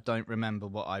I don't remember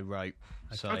what I wrote,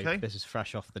 so this is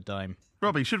fresh off the dome.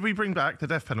 Robbie, should we bring back the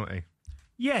death penalty?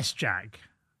 Yes, Jack.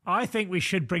 I think we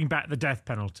should bring back the death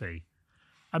penalty.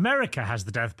 America has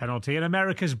the death penalty, and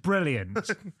America's brilliant.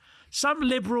 Some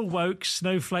liberal woke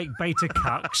snowflake beta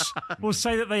cucks will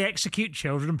say that they execute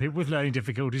children and people with learning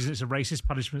difficulties and it's a racist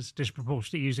punishment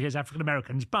disproportionately used against African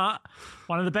Americans. But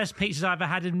one of the best pizzas I ever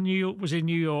had in New York was in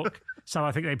New York, so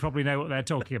I think they probably know what they're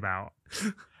talking about.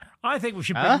 I think we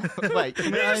should bring... Wait,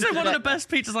 You said one of the best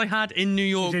pizzas I had in New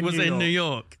York was in New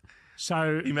York.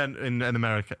 So you meant in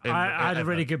America? I had a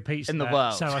really good pizza in the there,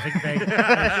 world. So I think they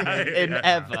in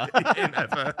ever. In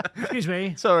ever. Excuse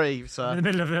me. Sorry, sir. In the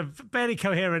middle of a barely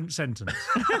coherent sentence.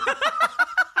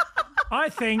 I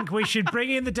think we should bring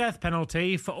in the death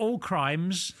penalty for all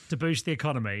crimes to boost the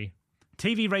economy.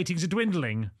 TV ratings are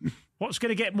dwindling. What's going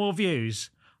to get more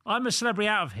views? I'm a celebrity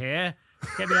out of here.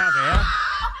 Get me out of here.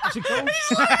 What's it called?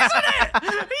 He's losing it!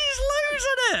 He's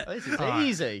losing it! This is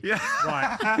easy. Yeah.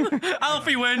 Right.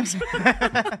 Alfie wins.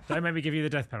 Don't make me give you the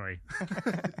death penalty.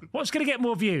 What's going to get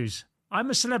more views?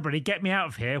 I'm a celebrity, get me out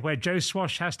of here, where Joe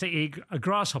Swash has to eat a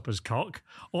grasshopper's cock,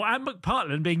 or Anne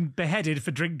McPartland being beheaded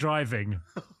for drink driving.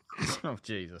 Oh,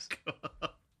 Jesus.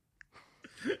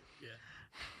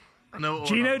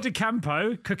 Gino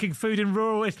D'Acampo cooking food in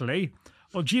rural Italy,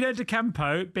 or Gino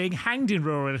D'Acampo being hanged in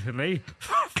rural Italy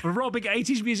for robbing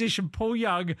 80s musician Paul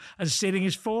Young and stealing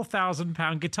his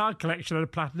 £4,000 guitar collection on a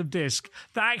platinum disc.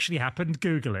 That actually happened.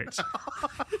 Google it.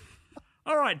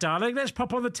 All right, darling, let's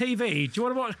pop on the TV. Do you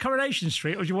want to watch Coronation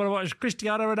Street, or do you want to watch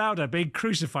Cristiano Ronaldo being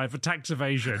crucified for tax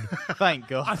evasion? Thank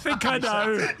God. I think I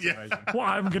know what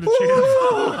I'm going to choose.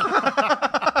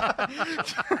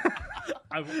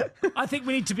 I think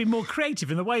we need to be more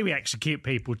creative in the way we execute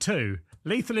people too.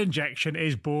 Lethal injection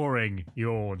is boring.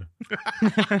 Yawn.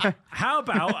 How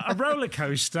about a roller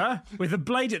coaster with a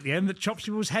blade at the end that chops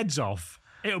people's heads off?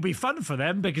 It'll be fun for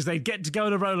them because they get to go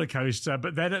on a roller coaster,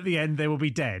 but then at the end they will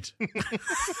be dead.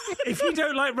 If you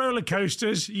don't like roller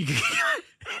coasters, you can...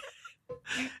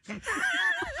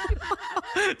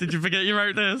 Did you forget you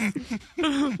wrote this?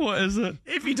 What is it?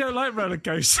 If you don't like roller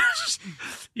coasters,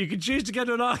 you can choose to go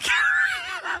to an art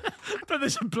gallery, but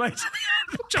there's a blade at the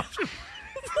end that chops you.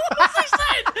 What has he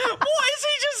said? What has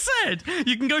he just said?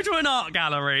 You can go to an art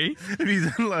gallery.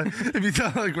 If you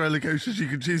don't like roller coasters, you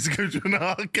can choose to go to an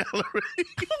art gallery. You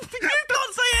can't say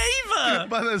it either.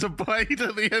 But there's a blade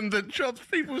at the end that chops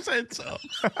people's heads off.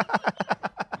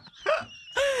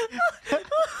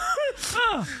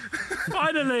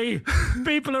 Finally,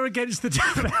 people are against the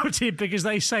death penalty because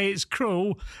they say it's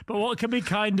cruel, but what can be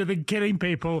kinder than killing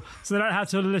people so they don't have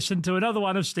to listen to another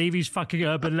one of Stevie's fucking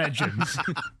urban legends?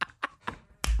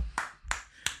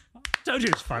 Told you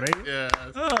it's funny. Yeah.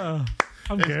 Oh,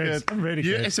 I'm good. I'm really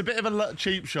good. It's a bit of a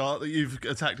cheap shot that you've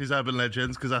attacked his urban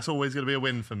legends, because that's always going to be a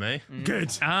win for me.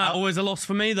 Good. Always a loss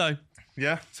for me, though.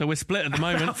 Yeah. So we're split at the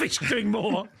moment. Alfie's doing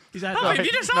more. He's had Alfie,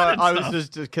 you just No, added I stuff. was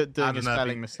just doing a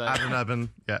spelling mistake. Add an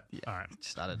urban. Yeah. All right.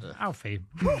 Just added it. Alfie,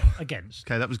 against.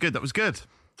 Okay, that was good. That was good.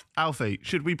 Alfie,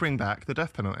 should we bring back the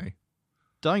death penalty?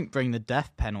 Don't bring the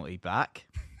death penalty back.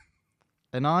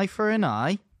 An eye for an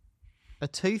eye, a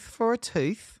tooth for a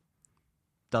tooth,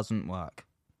 doesn't work.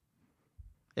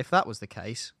 If that was the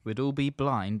case, we'd all be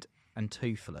blind and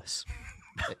toothless.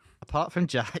 Apart from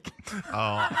Jack.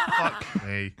 Oh, fuck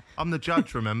me. I'm the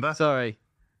judge, remember? Sorry.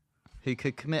 Who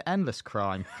could commit endless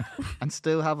crime and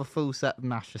still have a full set of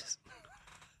mashes.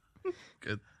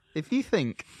 Good. If you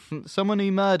think someone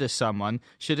who murders someone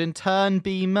should in turn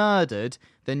be murdered,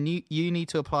 then you need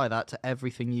to apply that to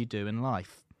everything you do in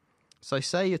life. So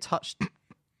say you're touched...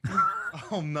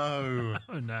 Oh, no.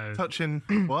 Oh, no. Touching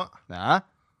what? Nah.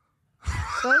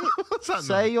 What's that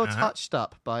Say noise? you're touched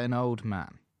up by an old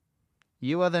man.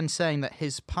 You are then saying that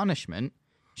his punishment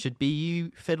should be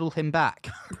you fiddle him back.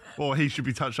 Or he should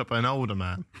be touched up by an older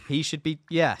man. He should be...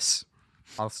 Yes.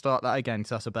 I'll start that again because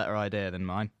that's a better idea than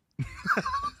mine.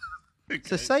 Okay.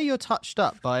 So say you're touched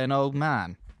up by an old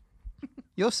man.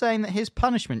 You're saying that his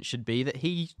punishment should be that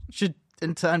he should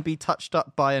in turn be touched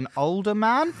up by an older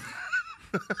man?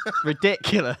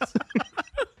 Ridiculous.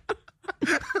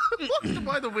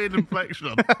 Why the weird inflection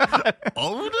on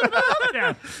older man?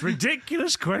 Yeah.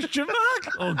 Ridiculous question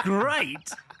mark or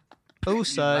great?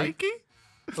 Also,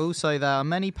 there are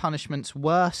many punishments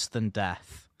worse than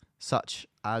death, such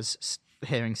as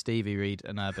hearing Stevie read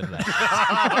an urban legend.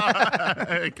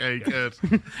 Okay, good.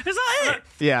 Is that it?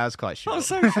 Yeah, I was quite sure. Oh,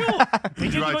 so short.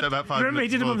 Did you write about 5 Remember, he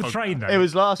minutes did him on the before train, though. It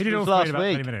was last He did week. about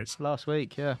 20 minutes. Last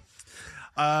week, yeah.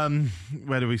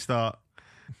 Where do we start?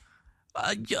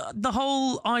 The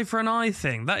whole eye for an eye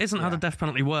thing, that isn't how the death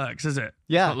penalty works, is it?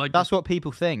 Yeah, Like, that's what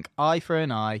people think. Eye for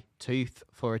an eye, tooth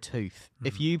for a tooth.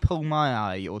 If you pull my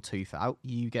eye or tooth out,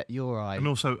 you get your eye And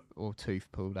also, or tooth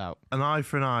pulled out. an eye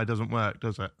for an eye doesn't work,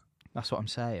 does it? That's what I'm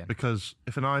saying. Because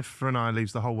if an eye for an eye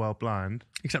leaves the whole world blind,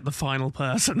 except the final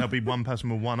person. there'll be one person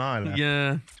with one eye left.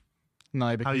 Yeah.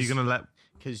 No, because How are you going to let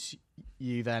because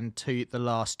you then the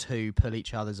last two pull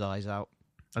each other's eyes out.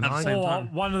 an At the eye? same Or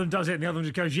time. one of them does it and the other one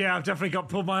just goes, yeah, I've definitely got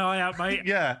pulled my eye out, mate.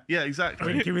 Yeah,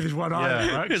 exactly. Winking with his one eye. Yeah.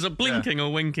 That works. Is it blinking or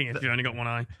winking if you only got one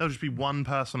eye? There'll just be one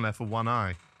person left with one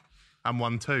eye and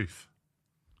one tooth.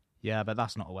 Yeah, but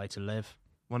that's not a way to live.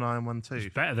 One eye and one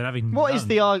tooth. Better than having What is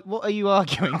none. what are you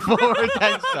arguing for or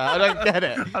against that? I don't get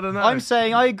it. I don't know. I'm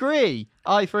saying I agree.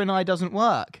 Eye for an eye doesn't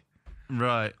work.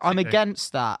 Right. I'm Okay.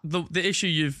 against that. The issue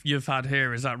you've had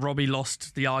here is that Robbie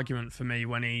lost the argument for me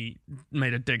when he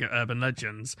made a dig at Urban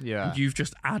Legends. Yeah. You've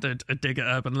just added a dig at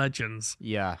Urban Legends.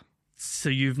 Yeah. So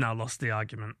you've now lost the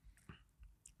argument.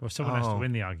 Well, someone has to Oh.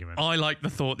 win the argument. I like the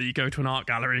thought that you go to an art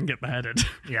gallery and get beheaded.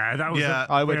 Yeah, that was. Yeah,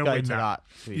 I would real go win to that.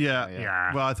 Yeah.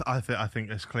 Yeah. Well, I think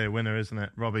it's clear winner, isn't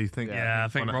it, Robbie? Yeah, I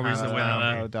think on it, Robbie's the hands winner down.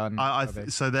 there. Well done. Robbie.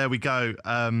 So there we go.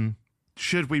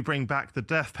 Should we bring back the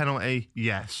death penalty?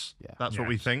 Yes. Yeah. That's what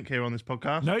we Yes. think here on this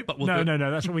podcast. Nope. But we'll no. do-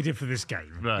 That's what we did for this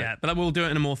game. Right. Yeah, but we'll do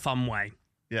it in a more fun way.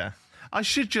 Yeah. I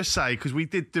should just say, because we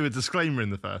did do a disclaimer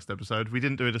in the first episode, we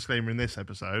didn't do a disclaimer in this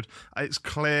episode. It's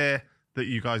clear that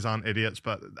you guys aren't idiots,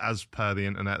 but as per the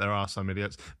internet, there are some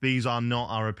idiots. These are not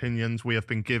our opinions. We have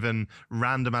been given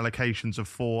random allocations of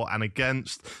for and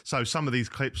against. So some of these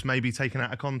clips may be taken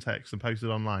out of context and posted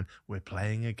online. We're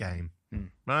playing a game.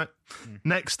 Right?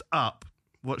 Next up,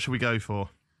 what should we go for?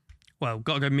 Well,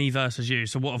 got to go me versus you.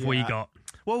 So what have we got?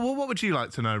 Well, what would you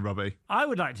like to know, Robbie? I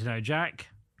would like to know, Jack,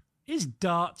 is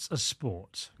darts a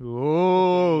sport?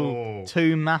 Ooh,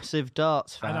 two massive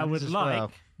darts fans. And I would as like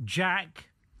well. Jack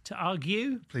to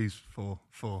argue. Please, four.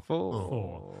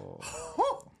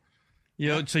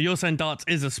 So you're saying darts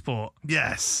is a sport?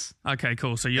 Yes. Okay,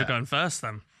 cool. So you're going first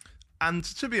then. And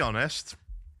to be honest,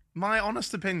 my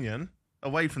honest opinion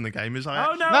away from the game is Oh,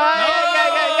 no.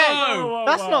 No,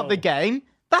 That's not the game.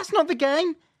 That's not the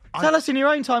game. Tell us in your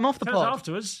own time off the Tell us pod.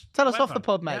 afterwards. Tell us off Whatever. the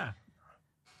pod, mate. Yeah.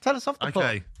 Tell us off the pod.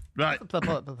 Okay, right. The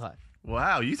pod.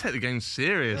 Wow, you take the game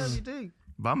serious. Yeah, you do.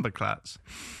 Bumperclats.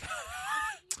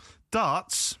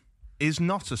 Darts is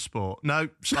not a sport. No,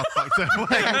 I fucked it.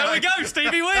 There we go.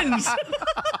 Stevie wins.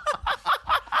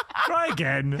 Try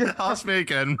again. Ask me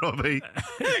again, Robbie.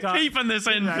 Keeping this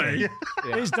in, Fee.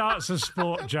 Is darts a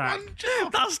sport, Jack?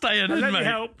 That's staying in, Let me mate.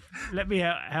 help. Let me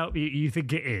help you. You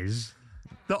think it is?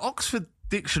 The Oxford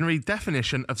Dictionary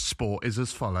definition of sport is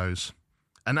as follows: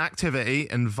 an activity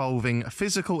involving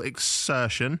physical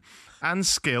exertion and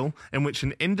skill in which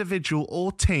an individual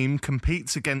or team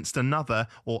competes against another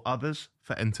or others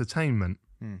for entertainment.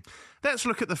 Let's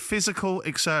look at the physical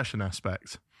exertion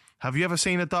aspect. Have you ever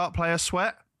seen a dart player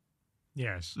sweat?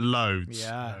 Yes. Loads.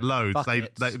 Yeah. Loads.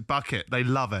 Buckets. They bucket. They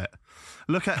love it.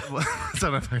 Look at I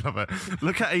don't know if they love it.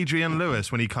 Look at Adrian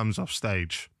Lewis when he comes off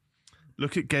stage.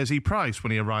 Look at Gezi Price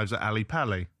when he arrives at Ali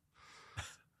Pali.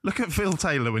 Look at Phil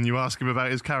Taylor when you ask him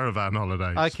about his caravan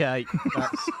holidays. Okay,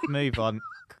 let's move on.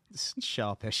 It's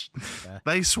sharpish. Yeah.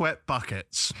 They sweat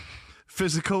buckets.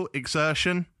 Physical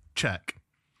exertion, check.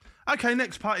 Okay,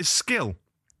 next part is skill.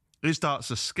 Is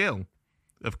darts a skill?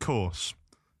 Of course.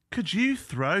 Could you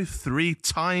throw 3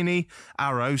 tiny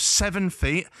arrows 7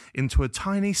 feet into a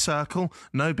tiny circle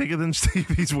no bigger than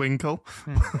Stevie's winkle?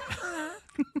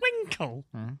 Winkle.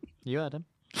 You heard him.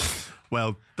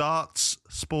 Well, darts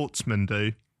sportsmen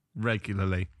do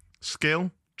regularly.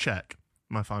 Skill, check.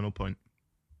 My final point.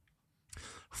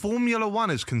 Formula 1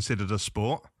 is considered a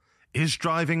sport. Is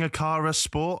driving a car a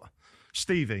sport?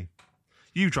 Stevie,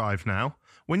 you drive now.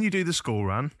 When you do the school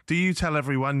run, do you tell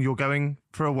everyone you're going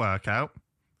for a workout?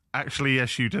 Actually,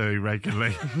 yes, you do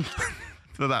regularly.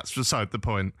 But that's beside the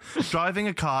point. Driving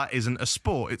a car isn't a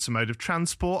sport. It's a mode of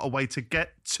transport, a way to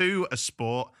get to a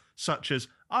sport, such as,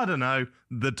 I don't know,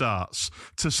 the darts.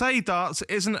 To say darts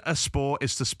isn't a sport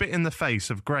is to spit in the face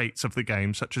of greats of the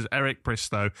game, such as Eric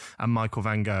Bristow and Michael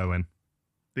Van Gerwen.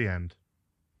 The end.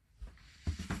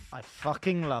 I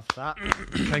fucking love that.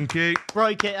 Thank you.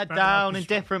 Broke it down in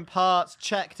different parts,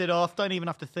 checked it off. Don't even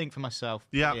have to think for myself.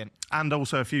 Yeah. Brilliant. And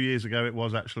also a few years ago, it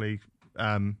was actually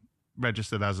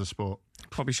registered as a sport.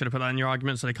 Probably should have put that in your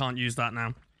argument so they can't use that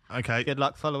now. Okay. Good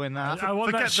luck following that. I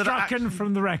want Forget that that it strucken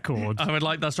from the record. I would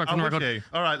like that struck I'm on the with record. you.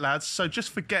 All right, lads. So just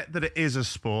forget that it is a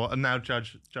sport and now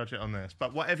judge it on this.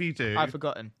 But whatever you do... I've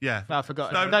forgotten. Yeah. No, I've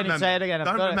forgotten. Don't Don't even remember. say it again. I've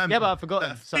Don't forgotten. remember. Yeah, but I've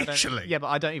forgotten. So I don't- Officially. yeah, but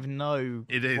I don't even know.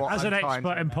 It is. what As I'm an trying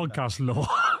expert to in remember. podcast law,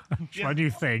 Try a new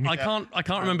thing. I can't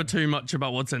remember too much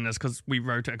about what's in this because we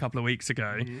wrote it a couple of weeks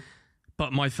ago.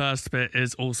 But my first bit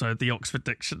is also the Oxford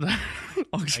Dictionary.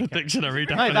 Dictionary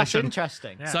definition. No, that's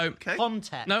interesting. Yeah. So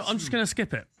Context. No, I'm just going to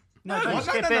skip it. No, don't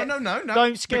skip it. No.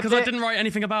 Don't skip Because it. I didn't write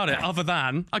anything about it other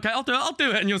than, okay, I'll do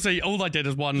it, and you'll see all I did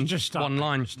is one line. Just start,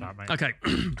 mate. Okay.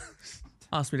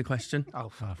 Ask me the question. Oh,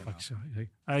 fuck. Fuck's sake.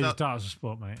 It's darts a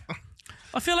sport, mate.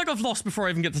 I feel like I've lost before I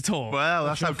even get to talk. Well,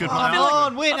 that's how good Come my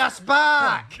on, win us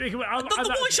back. Why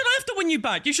should I have to win you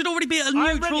back? You should already be at a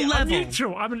neutral level. I'm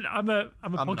neutral. I'm a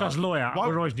podcast lawyer.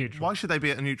 We're always neutral. Why should they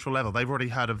be at a neutral level? They've already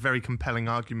had a very compelling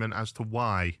argument as to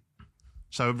why.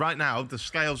 So right now, the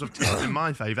scales have tipped in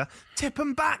my favour. Tip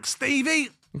them back,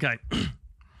 Stevie. Okay.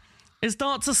 Is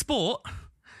darts a sport?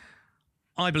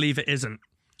 I believe it isn't.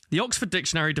 The Oxford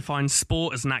Dictionary defines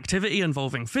sport as an activity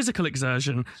involving physical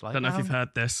exertion. Don't know if you've heard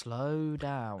this. Slow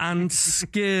down. And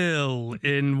skill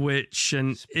in which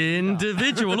an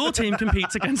individual or team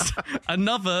competes against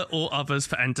another or others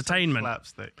for entertainment.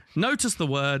 Slapstick. Notice the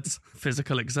words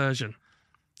physical exertion.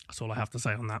 That's all I have to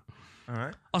say on that. All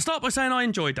right. I'll start by saying I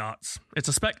enjoy darts. It's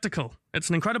a spectacle. It's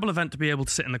an incredible event to be able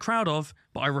to sit in the crowd of,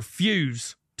 but I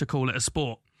refuse to call it a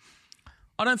sport.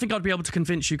 I don't think I'd be able to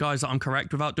convince you guys that I'm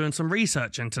correct without doing some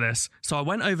research into this. So I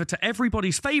went over to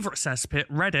everybody's favourite cesspit,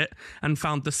 Reddit, and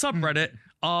found the subreddit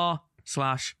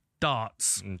r/darts.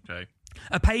 Okay.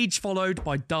 A page followed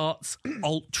by darts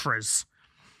ultras.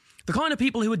 The kind of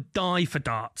people who would die for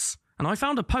darts. And I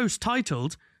found a post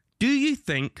titled, "Do you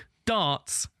think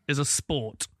darts is a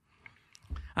sport?"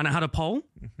 And it had a poll.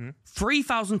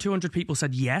 3,200 people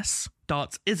said yes,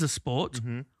 darts is a sport.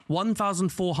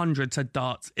 1,400 said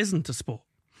darts isn't a sport.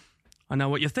 I know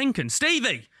what you're thinking.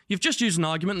 Stevie, you've just used an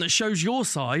argument that shows your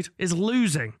side is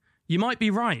losing. You might be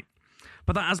right.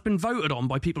 But that has been voted on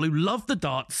by people who love the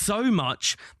dart so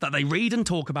much that they read and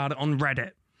talk about it on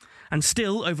Reddit. And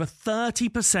still, over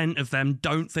 30% of them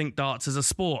don't think darts is a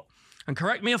sport. And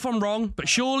correct me if I'm wrong, but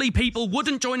surely people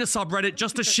wouldn't join a subreddit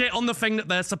just to shit on the thing that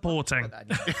they're supporting.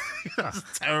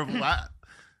 That's terrible, that.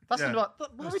 That's Yeah. not.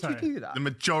 Why would you do that? The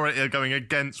majority are going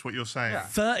against what you're saying.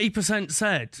 30%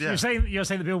 said. Yeah. You're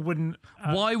saying the bill wouldn't.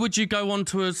 Why would you go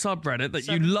onto a subreddit that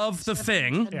you love the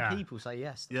thing? 10 people say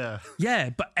yes. Yeah. Yeah,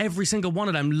 but every single one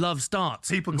of them loves darts.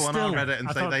 People go on our Reddit and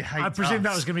say they hate I presume that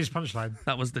us. was going to be his punchline.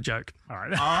 That was the joke. All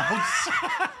right.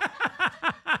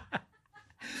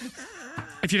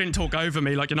 If you didn't talk over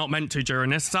me like you're not meant to during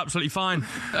this, it's absolutely fine.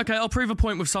 Okay, I'll prove a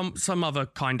point with some other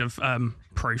kind of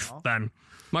proof then.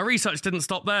 My research didn't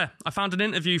stop there. I found an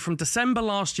interview from December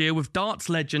last year with darts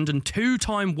legend and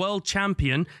two-time world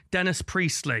champion Dennis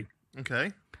Priestley.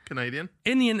 Okay. Canadian.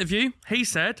 In the interview, he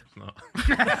said...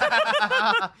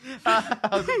 I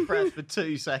was impressed for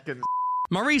 2 seconds.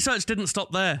 My research didn't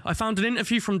stop there. I found an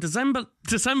interview from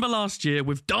December last year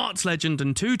with darts legend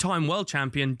and two-time world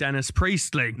champion Dennis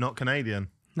Priestley. Not Canadian.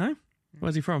 No?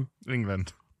 Where's he from?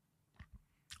 England.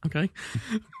 Okay.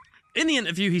 In the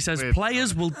interview, he says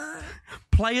players will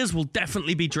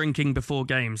definitely be drinking before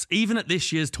games. Even at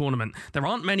this year's tournament, there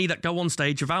aren't many that go on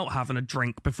stage without having a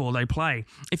drink before they play.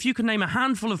 If you can name a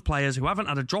handful of players who haven't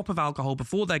had a drop of alcohol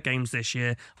before their games this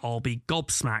year, I'll be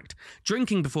gobsmacked.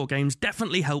 Drinking before games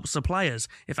definitely helps the players.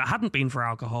 If it hadn't been for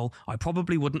alcohol, I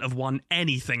probably wouldn't have won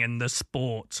anything in the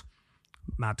sport.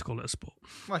 Mad to call it a sport.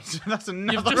 Wait, so that's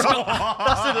another. That's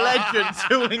a legend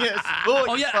calling it a sport.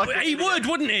 Oh yeah, he would,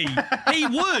 wouldn't he? He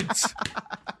would.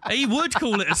 He would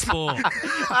call it a sport.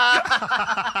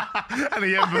 And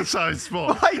he emphasised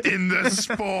sport. In the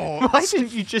sport. Why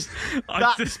didn't you just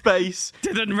space?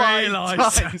 Didn't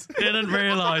realise. Didn't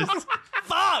realise.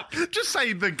 Fuck! Just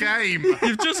say the game.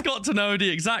 You've just got to know the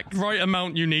exact right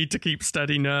amount you need to keep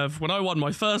steady nerve. When I won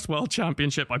my first world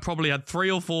championship, I probably had 3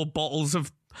 or 4 bottles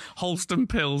of Holston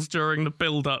pills during the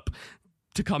build-up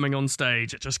to coming on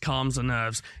stage. It just calms the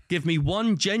nerves. Give me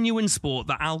one genuine sport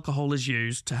that alcohol is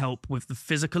used to help with the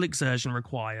physical exertion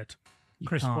required.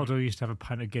 Chris Waddle used to have a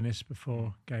pint of Guinness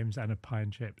before games and a pie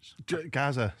and chips.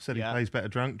 Gaza said he plays better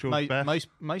drunk. George Best.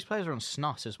 Most players are on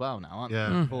snus as well now, aren't Yeah.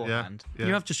 they? Beforehand. Yeah.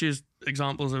 You have just used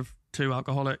examples of 2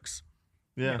 alcoholics.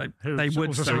 Yeah. They would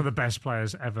also say. some of the best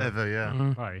players ever.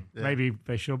 Yeah. Play. Yeah. Maybe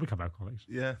they should become alcoholics.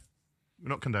 Yeah. We're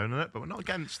not condoning it, but we're not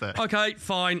against it. Okay,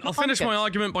 fine. I'll finish my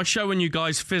argument by showing you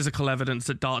guys physical evidence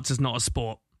that darts is not a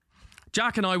sport.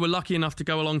 Jack and I were lucky enough to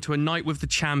go along to a night with the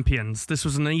champions. This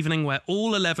was an evening where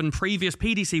all 11 previous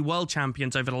PDC world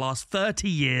champions over the last 30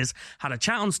 years had a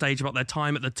chat on stage about their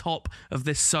time at the top of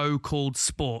this so-called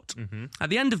sport. At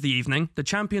the end of the evening, the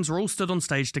champions were all stood on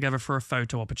stage together for a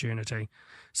photo opportunity.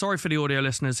 Sorry for the audio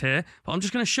listeners here, but I'm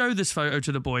just going to show this photo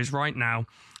to the boys right now,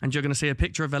 and you're going to see a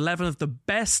picture of 11 of the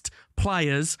best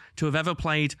players to have ever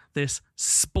played this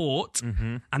sport,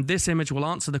 and this image will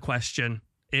answer the question,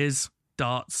 is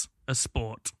darts a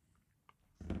sport?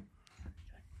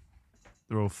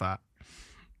 They're all fat.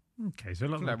 Okay, so a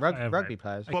lot of rugby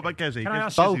players. What about Gezi? Can I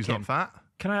ask- Gezi's not fat.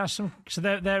 Can I ask some? So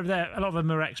they're a lot of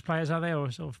them are ex-players, are they,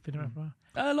 or sort of been around for a while?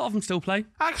 A lot of them still play.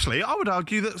 Actually, I would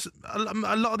argue that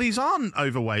a lot of these aren't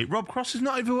overweight. Rob Cross is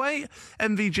not overweight.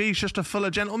 MVG's just a fuller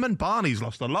gentleman. Barney's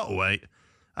lost a lot of weight.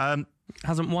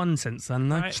 Hasn't won since then,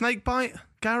 though. Right. Snakebite?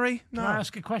 Gary? No. Can I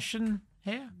ask a question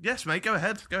here? Yes, mate. Go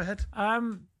ahead. Go ahead.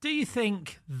 Do you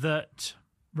think that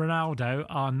Ronaldo,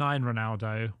 R9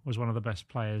 Ronaldo, was one of the best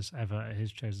players ever at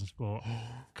his chosen sport?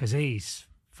 Because he's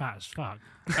fat as fuck.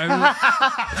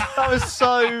 That was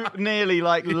so nearly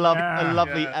like a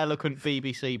lovely, eloquent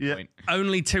BBC point.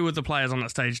 Only 2 of the players on that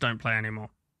stage don't play anymore.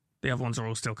 The other ones are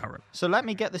all still current. So let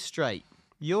me get this straight.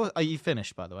 Are you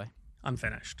finished, by the way? I'm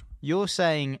finished. You're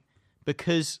saying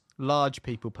because large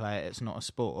people play it, it's not a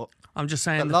sport. I'm just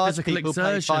saying But the large physical people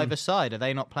exersion. play five-a-side. Are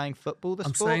they not playing football, the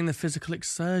I'm sport? saying the physical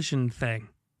exertion thing.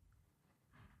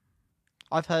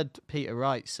 I've heard Peter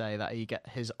Wright say that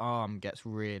his arm gets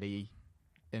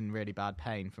in really bad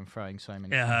pain from throwing so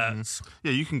many. It hurts.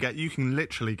 Yeah, you can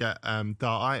literally get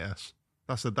dartitis.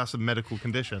 That's a medical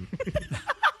condition.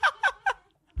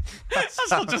 That's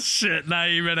such a shit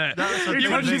name, innit?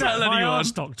 You wouldn't tell anyone.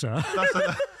 Doctor.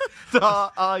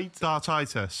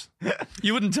 Dartitis.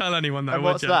 You wouldn't tell anyone, though, And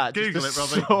would what's you? that? Google Just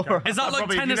it, a Robbie. sore- Is that like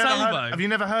Robbie, tennis elbow? Have you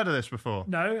never heard of this before?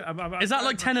 No. Is that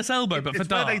like tennis elbow, but for It's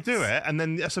where darts? they do it, and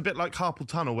then it's a bit like carpal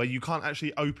tunnel, where you can't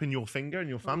actually open your finger and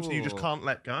your thumb, so you just Ooh. can't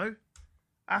let go.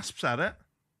 Asps at it.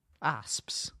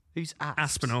 Asps. Who's Asps?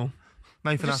 Aspinall.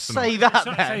 Nathan Just Aspinall. say that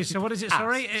So, then. so what is it?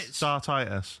 Sorry, it's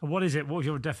Dartitis. what is it? What was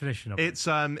your definition of it? It's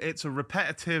a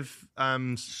repetitive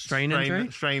Strain injury?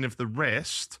 strain of the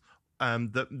wrist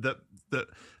that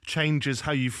changes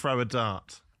how you throw a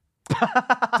dart.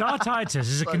 Dartitis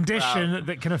is a condition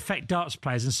that can affect darts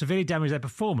players and severely damage their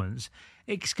performance.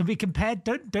 It can be compared.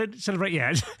 Don't celebrate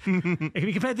yet. It can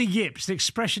be compared to yips, the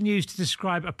expression used to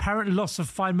describe apparent loss of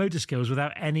fine motor skills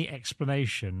without any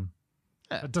explanation.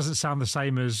 That doesn't sound the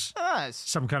same as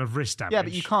some kind of wrist damage. Yeah,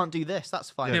 but you can't do this. That's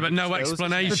fine. Yeah, but no Skills, isn't it?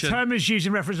 The explanation. term is used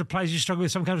in reference to players who struggle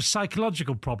with some kind of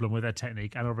psychological problem with their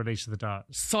technique and or release of the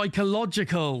darts.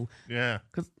 Psychological. Yeah,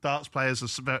 because darts players,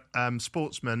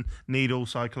 sportsmen, need all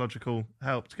psychological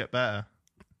help to get better.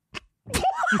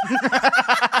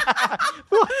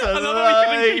 I love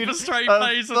how he couldn't keep a straight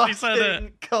face as he said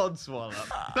it.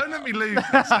 Codswallop. Don't let me lose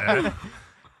this here.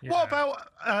 What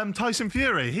about Tyson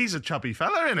Fury? He's a chubby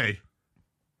fella, isn't he?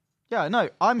 Yeah, no,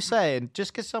 I'm saying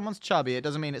just because someone's chubby, it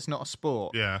doesn't mean it's not a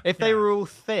sport. Yeah. If they were all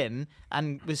thin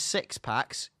and with six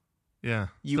packs, Yeah.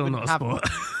 you Still wouldn't not a have. sport.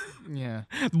 Yeah.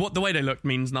 What the way they look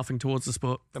means nothing towards the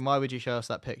sport. Then why would you show us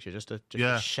that picture? Just to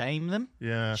Yeah. shame them?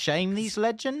 Yeah. Shame these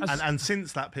legends? And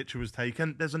since that picture was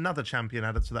taken, there's another champion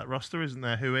added to that roster, isn't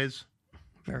there? Who is?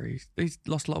 He's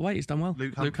lost a lot of weight. He's done well.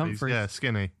 Luke Humphries. Yeah,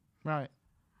 skinny. Right.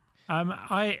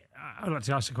 I'd like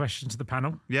to ask a question to the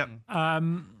panel. Yep.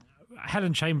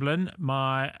 Helen Chamberlain,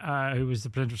 who was the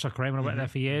presenter of Soccer Aim when I worked there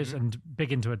for years and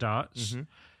big into her darts,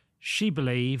 she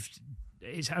believed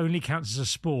it only counts as a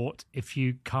sport if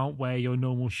you can't wear your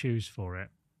normal shoes for it.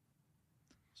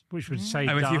 Which would say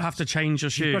if you darts, have to change your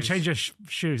if you've got to shoes. change your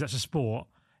shoes, that's a sport.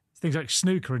 Things like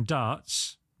snooker and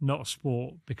darts, not a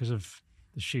sport because of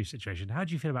the shoe situation. How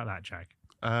do you feel about that, Jack?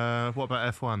 What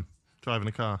about F1? Driving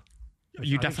a car? You I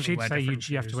think definitely she'd wear say different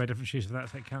you have to shoes. wear different shoes for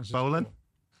that. That counts as Bowling? sport.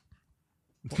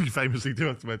 You famously do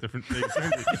have to wear different shoes, don't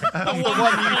you?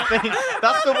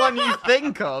 That's the one you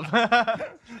think of.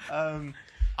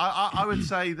 I would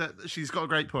say that she's got a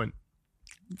great point.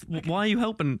 Why are you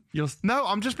helping? No,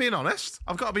 I'm just being honest.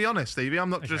 I've got to be honest, Stevie. I'm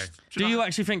not just... Do you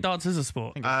actually think darts is a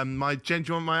sport? Do you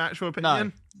want my actual No.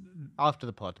 opinion? After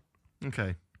the pod.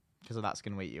 Okay. Because that's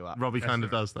going to eat you up. Robbie kind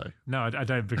of does, though. No, I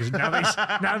don't, because now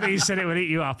that you said it would eat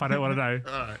you up, I don't want to know.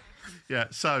 All right. Yeah,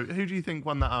 so who do you think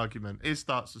won that argument? Is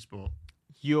darts a sport?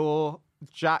 Your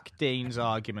Jack Dean's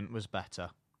argument was better.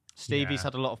 Stevie's Yeah.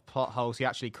 had a lot of plot holes. He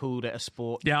actually called it a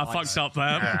sport. Yeah, I fucked up there.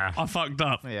 Yeah. I fucked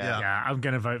up. Yeah. I'm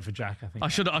going to vote for Jack, I think. I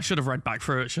should have read back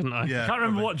through it, shouldn't I? Yeah. I can't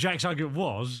remember what Jack's argument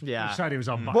was. Yeah. Which side he was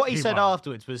on. but What he said won.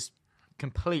 afterwards was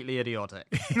completely idiotic.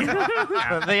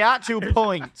 But the actual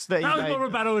points that he That was made... more a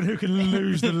battle on who can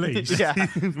lose the least. Yeah.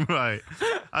 Right.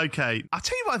 Okay. I'll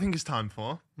tell you what I think it's time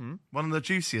for. One of the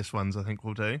juiciest ones I think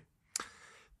we'll do.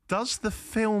 Does the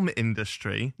film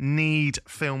industry need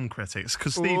film critics?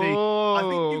 Because Stevie, I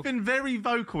think you've been very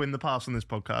vocal in the past on this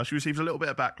podcast. You received a little bit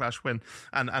of backlash when,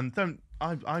 and don't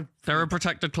They're a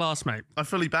protected class, mate. I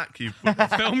fully back you.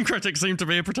 Film critics seem to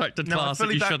be a protected class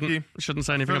that you shouldn't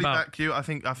say anything about. Back you. I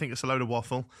think it's a load of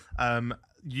waffle.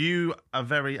 You are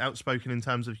very outspoken in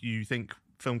terms of you think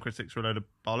film critics are a load of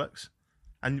bollocks.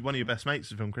 And one of your best mates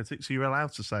is a film critic, so you're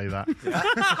allowed to say that.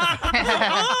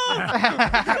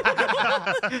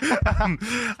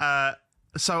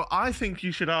 So I think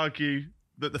you should argue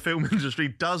that the film industry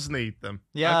does need them.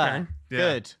 Yeah, okay.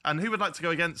 Good. And who would like to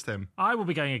go against him? I will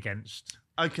be going against.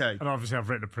 Okay. And obviously I've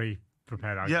written a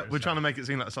pre-prepared argument. Yeah, we're trying to make it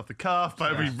seem like it's off the cuff,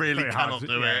 but we really cannot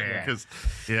do it. Because,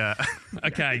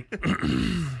 Okay.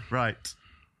 Right.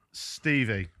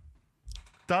 Stevie.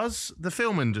 Does the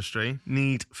film industry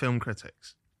need film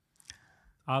critics?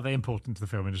 Are they important to the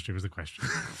film industry was the question.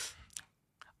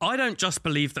 I don't just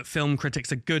believe that film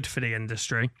critics are good for the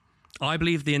industry. I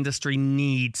believe the industry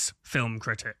needs film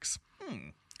critics.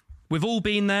 We've all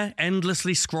been there,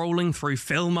 endlessly scrolling through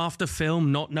film after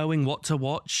film, not knowing what to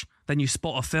watch. Then you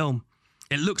spot a film.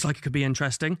 It looks like it could be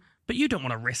interesting, but you don't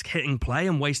want to risk hitting play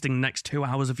and wasting the next 2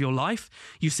 hours of your life.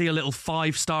 You see a little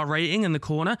 5-star rating in the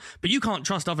corner, but you can't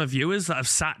trust other viewers that have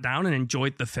sat down and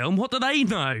enjoyed the film. What do they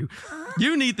know?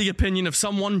 You need the opinion of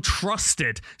someone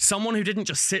trusted, someone who didn't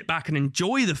just sit back and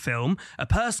enjoy the film, a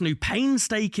person who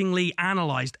painstakingly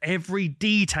analysed every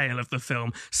detail of the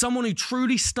film, someone who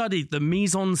truly studied the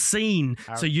mise-en-scene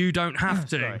so you don't have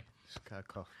to. Sorry.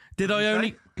 Cough. Did I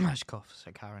only... cough,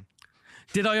 so Karen.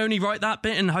 Did I only write that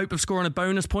bit in hope of scoring a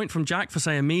bonus point from Jack for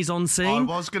saying mise-en-scene? I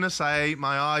was going to say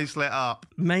my eyes lit up.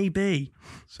 Maybe.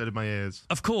 So did my ears.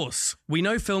 Of course, we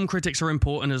know film critics are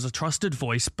important as a trusted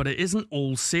voice, but it isn't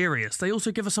all serious. They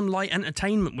also give us some light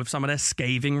entertainment with some of their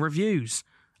scathing reviews.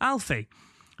 Alfie,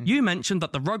 you mentioned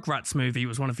that the Rugrats movie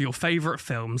was one of your favourite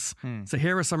films, so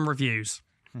here are some reviews.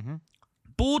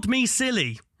 Bored me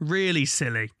silly, really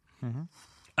silly.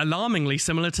 Alarmingly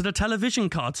similar to the television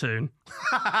cartoon.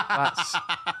 That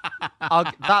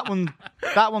one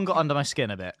got under my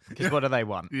skin a bit. Because what do they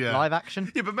want? Live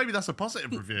action? Yeah, but maybe that's a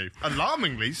positive review.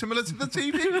 Alarmingly similar to the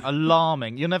TV.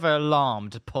 Alarming. You're never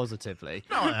alarmed positively.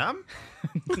 No, I am.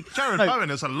 Jared Bowen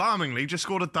has alarmingly just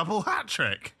scored a double hat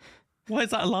trick. Why is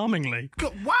that alarmingly?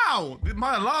 God, wow,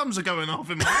 my alarms are going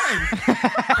off in my head.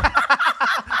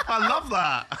 I love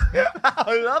that.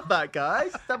 I love that,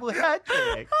 guys. Double hat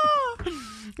trick.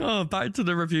 Oh, back to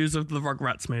the reviews of the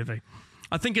Rugrats movie.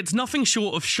 I think it's nothing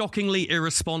short of shockingly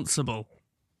irresponsible.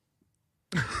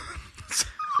 Because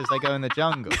they go in the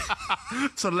jungle.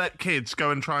 To let kids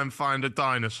go and try and find a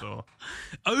dinosaur.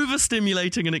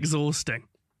 Overstimulating and exhausting.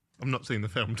 I've not seen the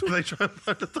film. Do they try and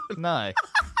find a dinosaur? No.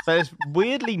 So it's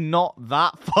weirdly not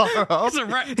that far off. It's a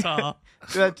reptar.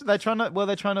 They're trying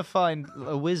to find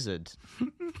a wizard.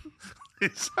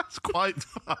 That's quite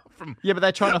far from... Yeah, but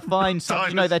they're trying to find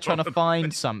something. No, they're trying to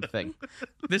find something.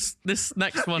 This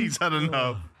next one... He's had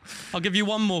enough. I'll give you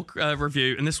one more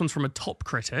review, and this one's from a top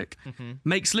critic.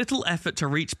 Makes little effort to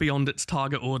reach beyond its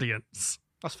target audience.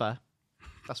 That's fair.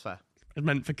 It's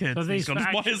meant for kids. So these are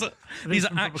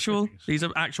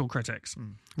actual critics.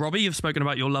 Robbie, you've spoken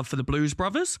about your love for the Blues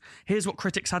Brothers. Here's what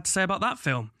critics had to say about that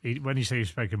film. When you say you've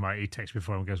spoken about it, he texts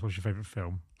before and goes, "What's your favourite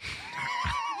film?"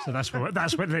 So that's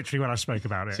literally when I spoke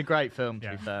about it. It's a great film,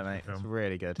 to be fair, mate. It's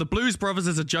really good. The Blues Brothers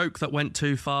is a joke that went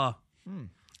too far.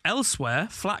 Elsewhere,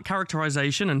 flat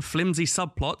characterization and flimsy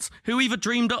subplots.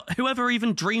 Whoever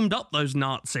even dreamed up those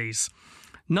Nazis?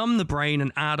 Numb the brain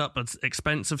and add up an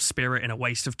expense of spirit in a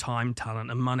waste of time, talent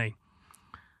and money.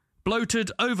 Bloated,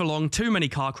 overlong, too many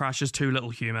car crashes, too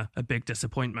little humour. A big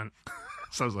disappointment.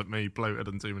 Sounds like me, bloated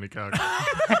and too many cars.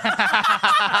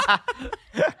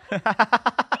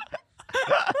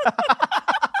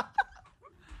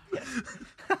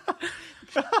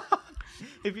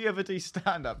 If you ever do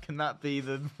stand-up, can that be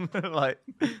the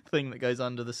thing that goes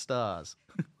under the stars?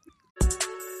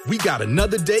 We got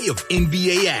another day of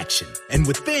NBA action. And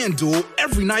with FanDuel,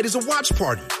 every night is a watch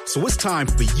party. So it's time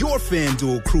for your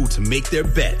FanDuel crew to make their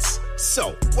bets.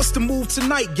 So, what's the move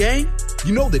tonight, gang?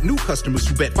 You know that new customers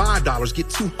who bet $5 get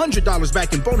 $200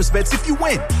 back in bonus bets if you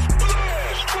win.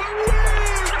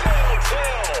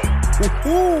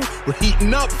 Woohoo! We're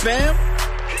heating up, fam.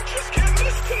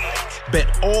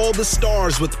 Bet all the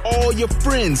stars with all your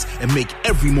friends and make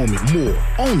every moment more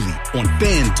only on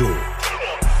FanDuel.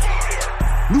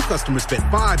 New customers bet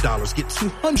 $5 get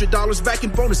 $200 back in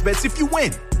bonus bets if you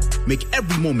win. Make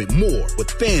every moment more with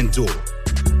FanDuel.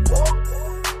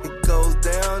 It goes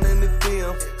down in the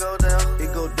DM.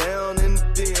 It go down in the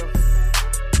DM.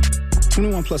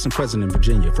 21 plus and present in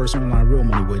Virginia. First online real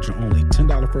money wager only.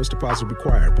 $10 first deposit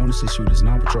required. Bonus issued is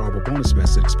non-withdrawable bonus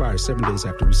vest that expires 7 days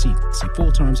after receipt. See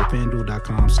full terms at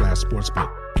FanDuel.com/sportsbook.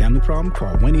 Gambling problem?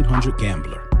 Call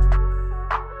 1-800-GAMBLER.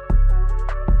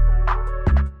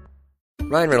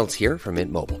 Ryan Reynolds here from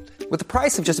Mint Mobile. With the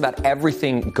price of just about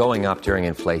everything going up during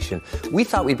inflation, we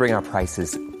thought we'd bring our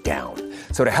prices down.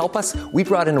 So to help us, we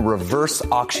brought in a reverse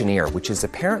auctioneer, which is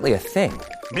apparently a thing.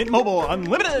 Mint Mobile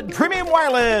Unlimited Premium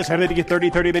Wireless. How to get 30,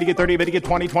 30, bit to get 30, bit to get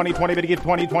 20, 20, 20, bit to get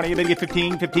 20, 20, bit to get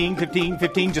 15, 15, 15,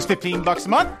 15, just $15 a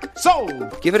month?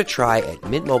 Sold! Give it a try at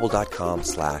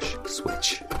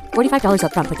mintmobile.com/switch. $45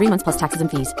 up front for 3 months plus taxes and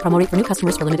fees. Promo rate for new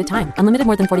customers for limited time. Unlimited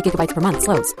more than 40 gigabytes per month.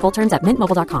 Slows full terms at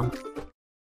mintmobile.com.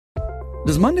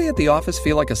 Does Monday at the office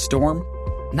feel like a storm?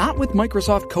 Not with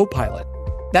Microsoft Copilot.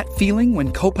 That feeling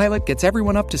when Copilot gets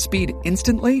everyone up to speed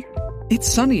instantly?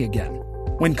 It's sunny again.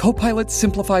 When Copilot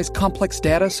simplifies complex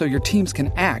data so your teams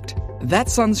can act, that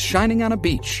sun's shining on a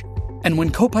beach. And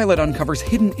when Copilot uncovers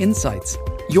hidden insights,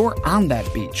 you're on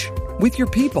that beach with your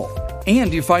people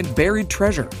and you find buried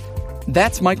treasure.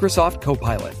 That's Microsoft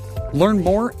Copilot. Learn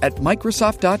more at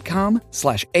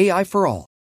Microsoft.com/AI for all.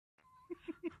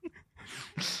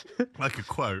 Like a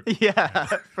quote. Yeah,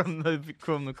 from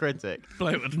the critic.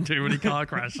 Bloated and too many car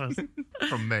crashes.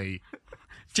 From me.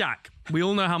 Jack, we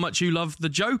all know how much you love the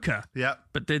Joker. Yeah.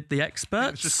 But did the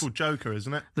experts... It's just called Joker,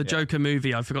 isn't it? The Joker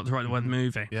movie. I forgot to write the word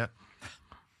movie. Yeah.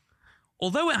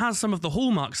 Although it has some of the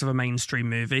hallmarks of a mainstream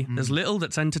movie, there's little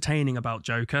that's entertaining about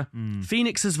Joker.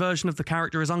 Phoenix's version of the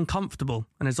character is uncomfortable,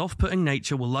 and his off-putting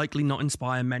nature will likely not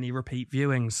inspire many repeat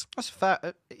viewings. That's fair.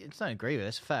 I don't agree with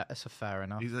it. It's a fair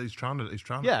enough. He's trying to.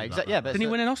 Yeah, exactly. Yeah, but didn't he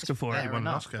win an Oscar for it? He won an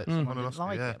Oscar.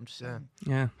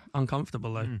 Yeah,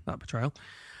 uncomfortable though, that portrayal.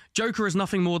 Joker is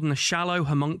nothing more than a shallow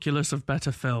homunculus of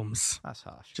better films. That's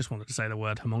harsh. Just wanted to say the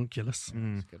word homunculus.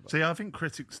 See, I think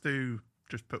critics do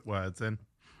just put words in.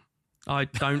 I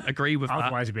don't agree with that.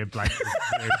 Otherwise it'd be a blank.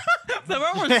 There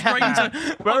are a stranger.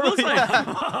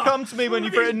 Come to me when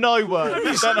you've written no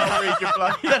words. Then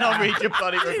I'll read your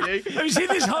bloody review. Have you seen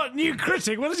this hot new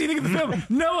critic? What does he think of the film?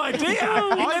 No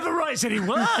idea. He never writes any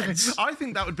words. I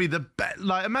think that would be the best.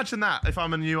 Like, imagine that if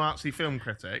I'm a new artsy film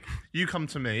critic, you come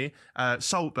to me,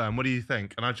 Saltburn, what do you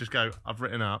think? And I just go, I've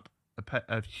written up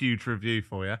a huge review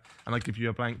for you, and I give you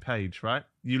a blank page, right?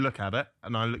 You look at it,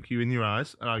 and I look you in your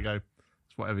eyes, and I go,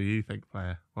 it's whatever you think,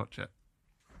 player. Watch it.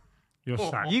 You're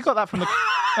sacked. You got that from the...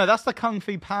 No, that's the Kung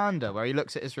Fu Panda where he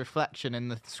looks at his reflection in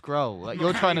the scroll. Like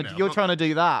you're trying to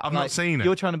do that. I've not seen it.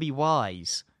 You're trying to be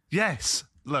wise. Yes.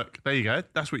 Look, there you go.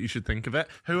 That's what you should think of it.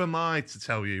 Who am I to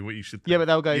tell you what you should think? Yeah, but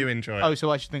they'll go, you enjoy it. Oh, so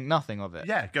I should think nothing of it.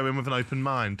 Yeah, go in with an open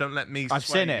mind. Don't let me I've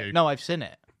seen it. You. No, I've seen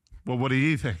it. Well, what do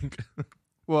you think?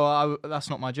 Well, that's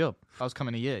not my job. I was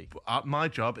coming to you. My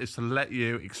job is to let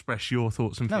you express your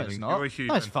thoughts and feelings. No, it's not. You're a human.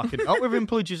 No, it's fucking not. We've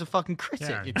employed you as a fucking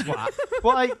critic, you twat.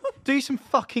 Why? Do some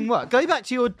fucking work. Go back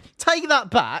to your... Take that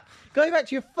back. Go back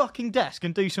to your fucking desk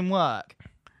and do some work.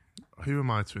 Who am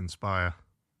I to inspire?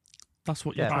 That's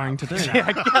what you're trying to do.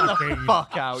 Yeah, get the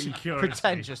fuck out, you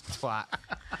pretentious twat.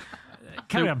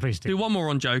 Carry on, please. Do one more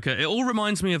on Joker. It all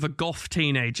reminds me of a goth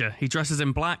teenager. He dresses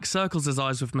in black, circles his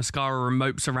eyes with mascara and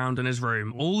mopes around in his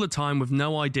room, all the time with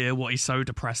no idea what he's so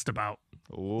depressed about.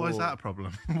 Why is that a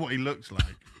problem? What he looks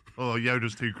like? Oh,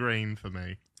 Yoda's too green for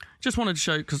me. Just wanted to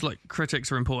show, because like critics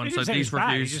are important, so say these it's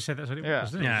bad. reviews... He just said that's what it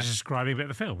was, didn't he? He's describing a bit of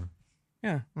the film.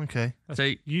 Yeah. Okay.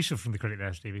 That's useful from the critic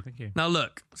there, Stevie. Thank you. Now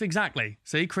look, exactly.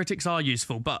 See, critics are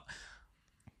useful, but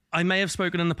I may have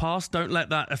spoken in the past. Don't let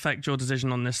that affect your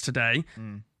decision on this today.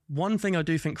 One thing I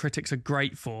do think critics are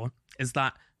great for is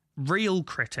that real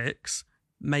critics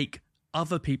make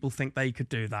other people think they could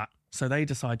do that. So they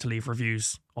decide to leave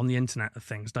reviews on the internet of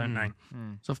things, don't they?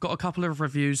 So I've got a couple of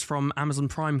reviews from Amazon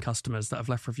Prime customers that have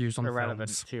left reviews on Irrelevant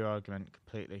films. to your argument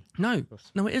completely. No,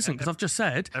 it isn't, because I've just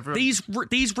said these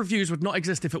reviews would not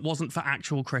exist if it wasn't for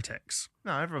actual critics.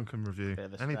 No, everyone can review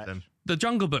anything. The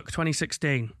Jungle Book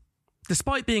 2016.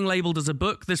 Despite being labelled as a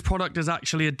book, this product is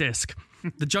actually a disc.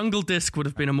 The Jungle Disc would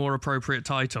have been a more appropriate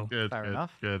title. Fair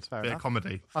enough. Good. Fair Bit enough. of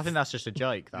comedy. I think that's just a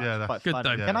joke. That's quite good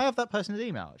funny. though. Can I have that person's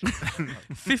email?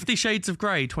 50 Shades of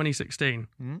Grey 2016.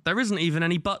 There isn't even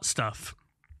any butt stuff.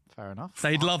 Fair enough.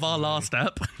 They'd love our last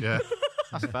ep. Yeah.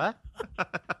 That's fair.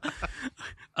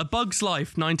 A Bug's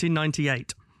Life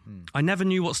 1998. I never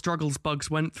knew what struggles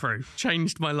bugs went through.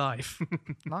 Changed my life.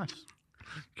 Nice.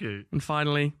 Cute. And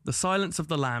finally, The Silence of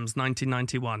the Lambs,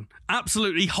 1991.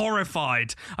 Absolutely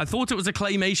horrified. I thought it was a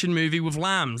claymation movie with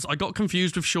lambs. I got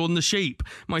confused with Shaun the Sheep.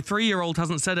 My 3-year-old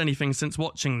hasn't said anything since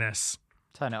watching this.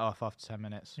 Turn it off after 10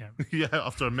 minutes. Yeah,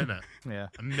 after a minute. Yeah.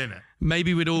 A minute.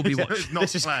 Maybe we'd all be watching.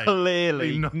 This is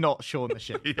clearly not Shaun the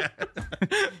Sheep.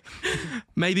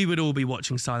 Maybe we'd all be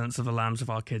watching Silence of the Lambs with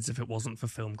our kids if it wasn't for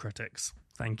film critics.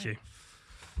 Thank you.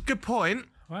 Good point.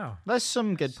 Wow. There's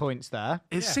some good points there.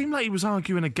 It seemed like he was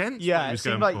arguing against what he Yeah, it was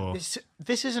seemed going like for.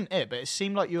 this isn't it, but it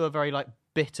seemed like you were very like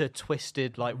bitter,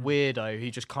 twisted, like weirdo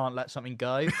who just can't let something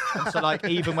go. And so like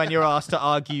even when you're asked to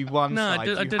argue one No, side,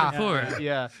 I you did have it for to- it.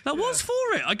 Yeah. That was for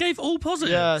it. I gave all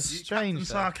positives. Yeah, Some strange. though.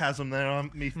 sarcasm there,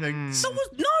 methinks. No,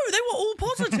 they were all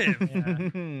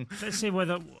positive. Let's see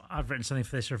whether I've written something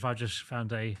for this or if I just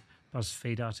found a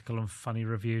BuzzFeed article on funny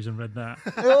reviews and read that.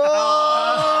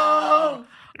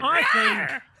 I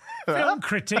think film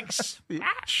critics.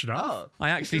 Shut up. I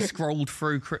actually scrolled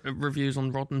through reviews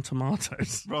on Rotten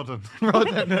Tomatoes.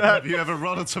 Rodden. Have you ever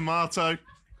rod a tomato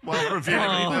while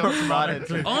reviewing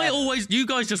you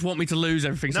guys just want me to lose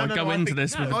everything, so I go into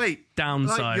this with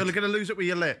downside. Like, you're going to lose it with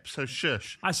your lips, so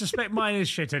shush. I suspect mine is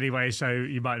shit anyway, so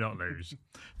you might not lose.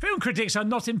 Film critics are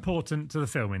not important to the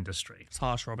film industry. It's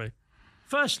harsh, Robbie.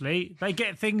 Firstly, they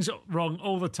get things wrong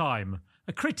all the time.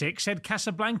 A critic said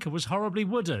Casablanca was horribly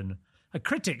wooden. A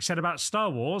critic said about Star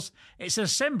Wars, it's an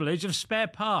assemblage of spare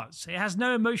parts. It has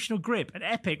no emotional grip, an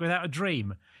epic without a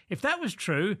dream. If that was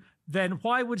true, then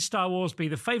why would Star Wars be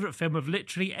the favourite film of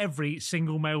literally every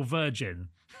single male virgin?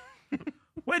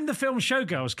 When the film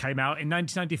Showgirls came out in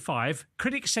 1995,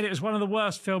 critics said it was one of the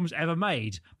worst films ever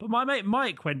made. But my mate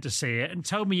Mike went to see it and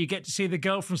told me you get to see the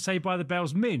girl from Saved by the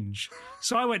Bell's minge.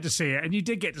 So I went to see it, and you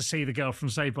did get to see the girl from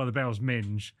Saved by the Bell's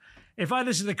minge. If I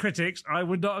listened to the critics, I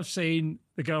would not have seen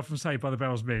the girl from Saved by the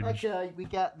Bell's minge. Okay, we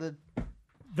get the.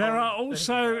 There are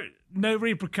also no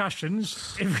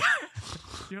repercussions.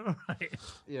 You're right.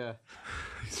 Yeah.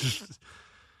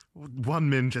 One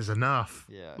minge is enough.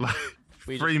 Yeah. Like,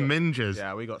 3 minges.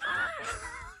 Yeah, we got.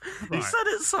 You said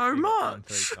it so much.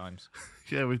 3 times.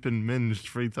 Yeah, we've been minged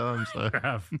 3 times, though.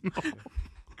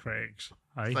 Critics.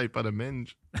 Hey? Saved by the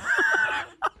minge.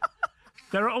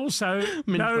 There are also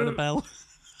Minge no... by the bell.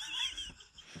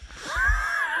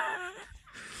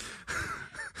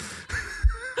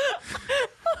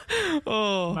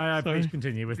 May I please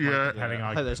continue with my compelling I hope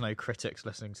argument? there's no critics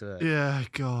listening to this. Yeah,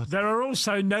 God. There are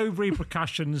also no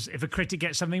repercussions if a critic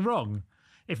gets something wrong.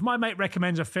 If my mate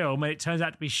recommends a film and it turns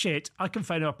out to be shit, I can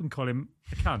phone him up and call him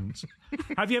a cunt.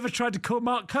 Have you ever tried to call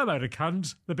Mark Kermode a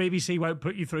cunt? The BBC won't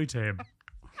put you through to him.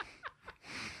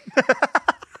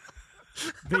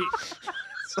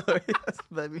 Sorry, that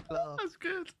made me laugh. That's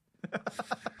good.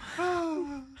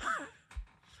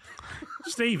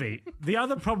 Stevie, the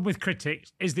other problem with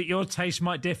critics is that your taste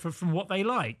might differ from what they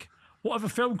like. What if a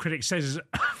film critic says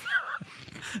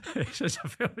a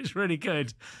film is really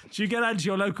good, so you get out to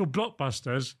your local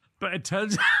Blockbusters, but it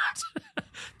turns out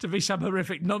to be some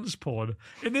horrific nonce porn?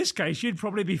 In this case, you'd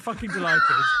probably be fucking delighted,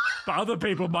 but other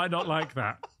people might not like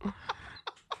that.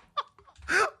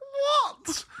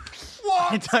 What?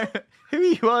 I don't, who are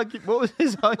you arguing? What was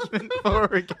his argument for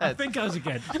again? I think I was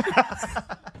again.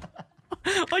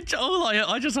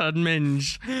 I just heard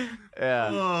minge.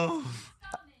 Yeah.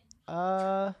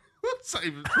 What's that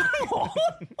even?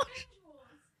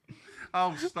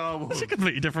 Oh, Star Wars. It's a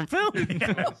completely different film.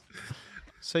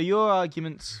 So your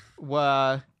arguments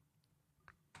were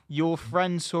your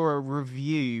friend saw a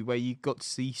review where you got to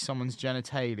see someone's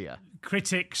genitalia.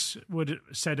 Critics would have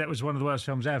said it was one of the worst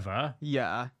films ever.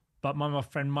 Yeah. But my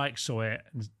friend Mike saw it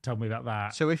and told me about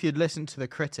that. So if you'd listened to the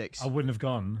critics, I wouldn't have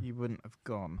gone. You wouldn't have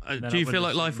gone. Do you feel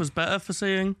like life was better for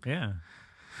seeing? Yeah.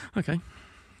 Okay.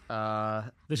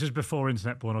 This was before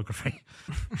internet pornography.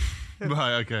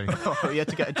 Right, okay. Oh, you had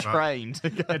to get a train.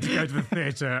 I had to go to the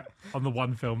theatre on the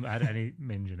one film that had any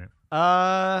minge in it.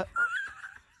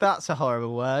 That's a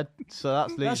horrible word. So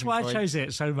that's why I chose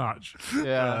it so much.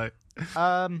 Yeah.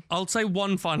 I'll say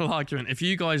one final argument. If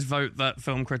you guys vote that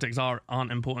film critics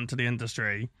aren't important to the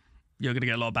industry, you're going to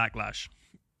get a lot of backlash.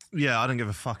 Yeah, I don't give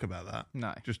a fuck about that.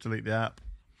 No. Just delete the app.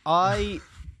 I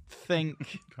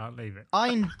think... Can't leave it.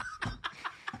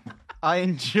 I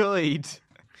enjoyed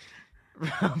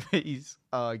Robbie's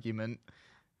argument,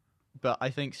 but I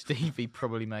think Stevie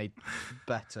probably made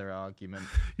better argument.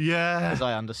 Yeah. As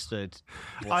I understood.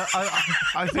 I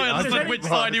think I understood which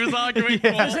side he was arguing for.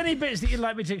 If there's any bits that you'd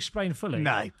like me to explain fully?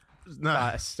 No.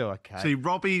 It's still okay. See,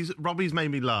 Robbie's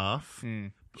made me laugh.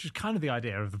 Which is kind of the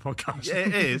idea of the podcast.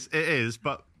 It is,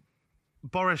 but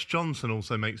Boris Johnson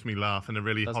also makes me laugh in a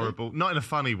really horrible, not in a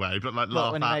funny way, but like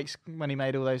laugh when he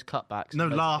made all those cutbacks. No,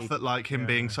 laugh at like him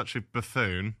being such a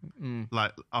buffoon.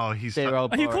 Like, he's. Are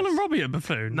you calling Robbie a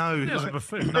buffoon? No, He's a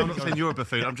buffoon. No, I'm not saying you're a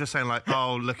buffoon. I'm just saying like,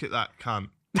 look at that cunt.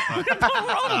 Ron,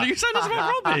 are you saying this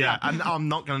about Robbie? Yeah, and I'm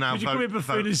not going to now Would you vote. call me a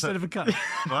buffoon instead of a cunt?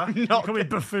 What? You call me a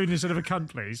buffoon instead of a cunt,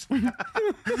 please.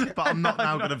 But I'm not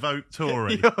now going to vote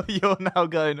Tory. You're now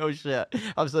going, oh shit,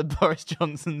 I've said Boris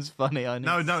Johnson's funny.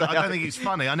 No, I don't think he's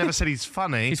funny. I never said he's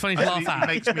funny. He's funny to laugh at. He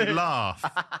makes me laugh.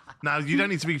 Now, you don't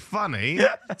need to be funny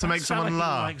to make someone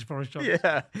laugh. Likes Boris Johnson.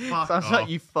 Yeah, sounds like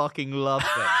you fucking love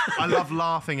him. I love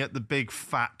laughing at the big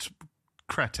fat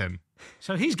cretin.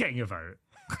 So he's getting a vote.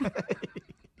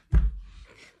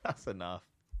 That's enough.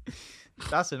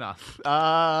 That's enough.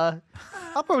 I'll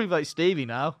probably vote Stevie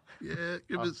now. Yeah,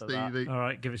 give it Stevie. All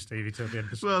right, give it Stevie till the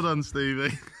end of the Well done,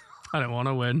 Stevie. I don't want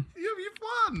to win. You've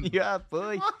won. Yeah,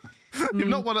 boy. You've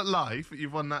not won at life, but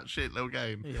you've won that shit little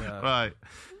game. Yeah. Right.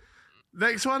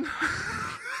 Next one.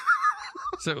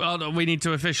 So we need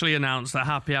to officially announce that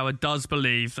Happy Hour does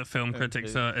believe that film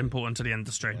critics are important to the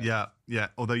industry. Yeah.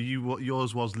 Although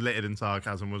yours was littered in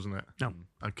sarcasm, wasn't it? No.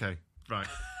 Okay. Right.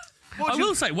 I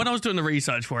will say, when I was doing the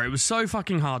research for it, it was so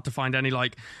fucking hard to find any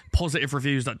like positive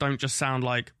reviews that don't just sound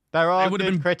like there are it would have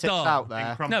good been critics dull. out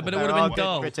there. No, but it There would are have been good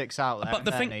dull. critics out there. But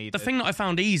the thing that I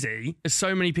found easy is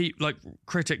so many people, like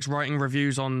critics, writing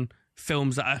reviews on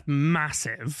films that are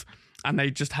massive, and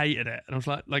they just hated it, and I was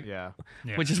like, yeah.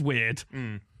 Which is weird.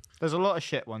 There's a lot of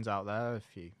shit ones out there.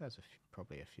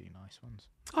 Probably a few nice ones.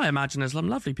 I imagine there's some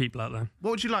lovely people out there.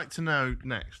 What would you like to know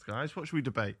next, guys? What should we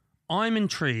debate? I'm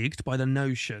intrigued by the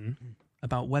notion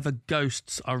about whether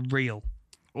ghosts are real.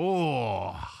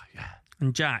 Oh, yeah.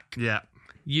 And Jack,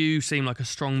 you seem like a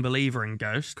strong believer in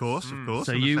ghosts. Of course. So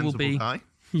I'm you a will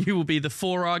sensible be the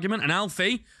for argument. And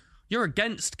Alfie, you're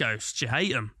against ghosts. You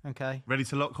hate them. Okay. Ready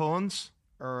to lock horns?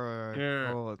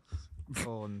 Horns.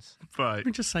 Right.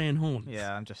 You're just saying horns.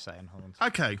 Yeah, I'm just saying horns.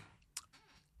 Okay.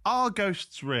 Are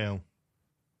ghosts real?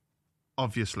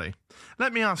 Obviously.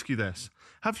 Let me ask you this.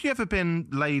 Have you ever been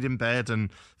laid in bed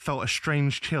and felt a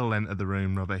strange chill enter the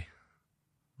room, Robbie?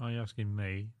 Are you asking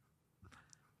me?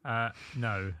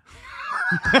 No.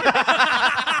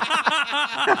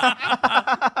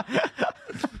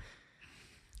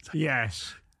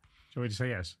 Yes. Shall we just say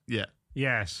yes? Yeah.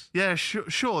 Yes. Yeah,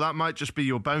 sure, that might just be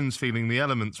your bones feeling the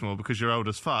elements more because you're old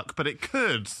as fuck, but it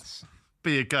could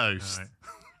be a ghost. Right.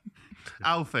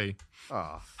 Alfie,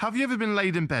 have you ever been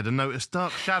laid in bed and noticed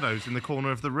dark shadows in the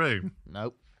corner of the room?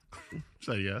 Nope.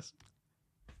 Say yes.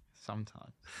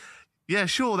 Sometimes. Yeah,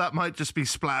 sure, that might just be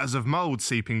splatters of mould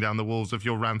seeping down the walls of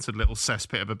your rancid little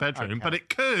cesspit of a bedroom, but it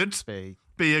could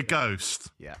be a ghost.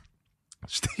 Yeah.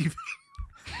 Stevie.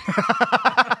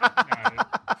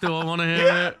 Do I want to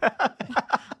hear it?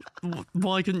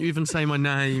 Why couldn't you even say my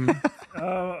name?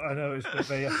 Oh, I know it was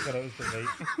me. I forgot it was me.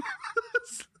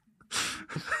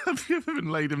 Have you ever been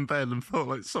laid in bed and felt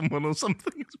like someone or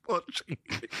something is watching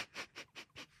you?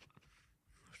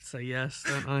 Say yes,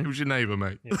 don't I? Who's your neighbour,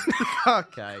 mate? Yeah.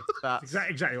 Okay, that's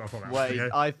exactly what I thought. Wait,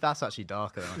 that's actually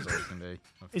darker than I thought it was going to be.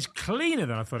 It's cleaner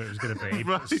than I thought it was going to be,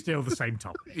 but still the same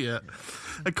topic. Yeah.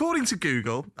 According to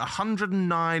Google,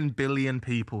 109 billion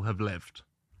people have lived.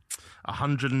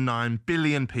 109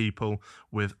 billion people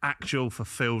with actual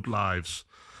fulfilled lives.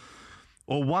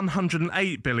 Or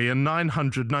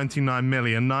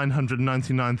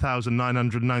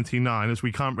 108,999,999,999, as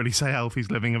we can't really say Alfie's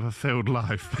living a fulfilled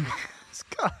life.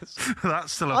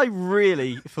 That's still I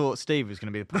really thought Steve was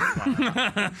going to be the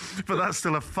punchline. But that's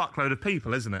still a fuckload of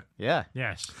people, isn't it? Yeah.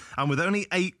 Yes. And with only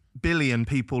 8 billion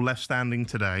people left standing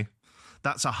today,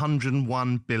 that's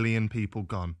 101 billion people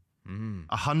gone.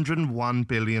 101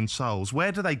 billion souls.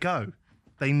 Where do they go?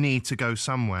 They need to go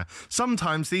somewhere.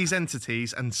 Sometimes these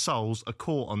entities and souls are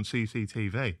caught on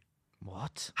CCTV.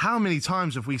 What? How many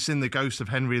times have we seen the ghost of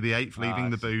Henry VIII leaving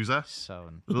the boozer?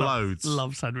 Loads.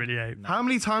 Loves Henry VIII. How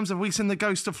many times have we seen the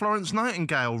ghost of Florence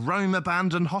Nightingale roam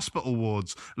abandoned hospital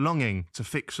wards, longing to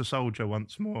fix a soldier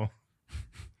once more?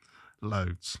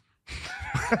 Loads.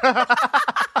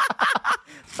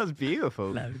 That's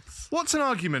beautiful. Loads. What's an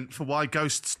argument for why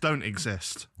ghosts don't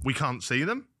exist? We can't see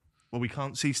them. Well, we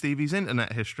can't see Stevie's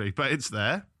internet history, but it's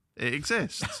there. It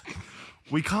exists.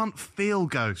 We can't feel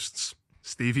ghosts.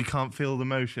 Stevie can't feel the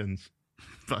emotions.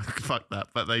 Fuck that,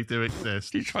 but they do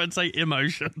exist. You try and say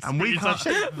emotions. And we can't...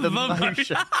 the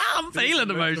emotion. I'm feeling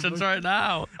emotions right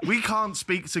now. We can't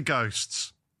speak to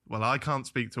ghosts. Well, I can't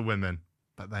speak to women,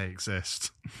 but they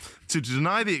exist. To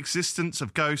deny the existence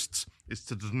of ghosts is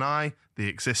to deny the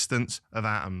existence of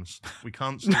atoms. We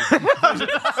can't see them.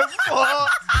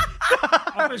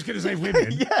 I I was going to say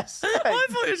women. Yes. I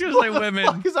thought you were going to say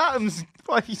women. Because Adam's...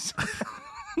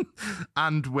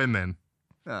 And women.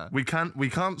 Yeah. We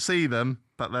can't see them,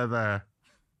 but they're there.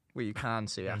 Well, you can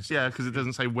see them. Yeah, because it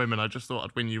doesn't say women. I just thought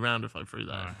I'd win you round if I threw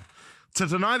that. Right. To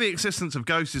deny the existence of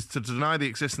ghosts is to deny the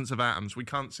existence of atoms. We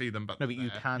can't see them, but no, but you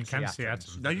can see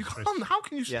atoms. No, you can't. How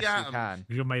can you see atoms? Yes, you can.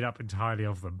 You're made up entirely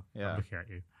of them. Yeah. I'm looking at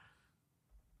you.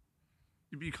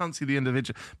 You can't see the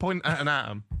individual. Point at an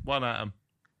atom. One atom.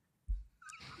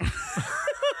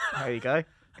 There you go.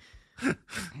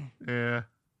 Yeah.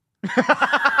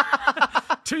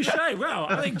 Touche. Well,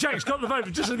 I think Jack's got the vote,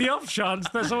 but just in the off chance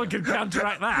that someone can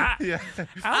counteract that. Yeah.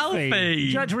 Alfie, would Alfie.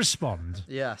 you like to respond?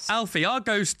 Yes. Alfie, are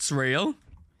ghosts real?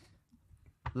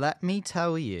 Let me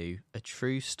tell you a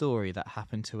true story that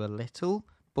happened to a little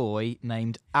boy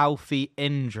named Alfie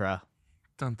Indra.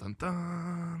 Dun, dun,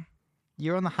 dun.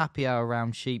 You're on the happy hour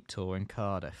round sheep tour in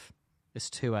Cardiff. It's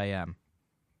 2 a.m.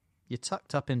 You're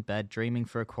tucked up in bed dreaming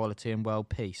for equality and world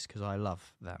peace, because I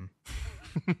love them.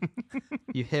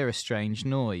 You hear a strange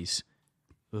noise.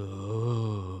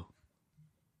 Ooh.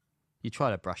 You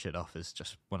try to brush it off as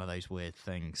just one of those weird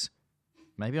things.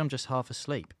 Maybe I'm just half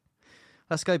asleep.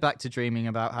 Let's go back to dreaming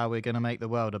about how we're going to make the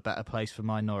world a better place for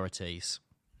minorities.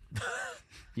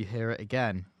 You hear it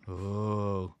again.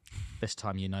 Ooh. This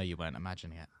time you know you weren't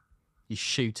imagining it. You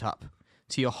shoot up.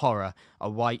 To your horror, a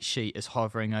white sheet is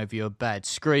hovering over your bed,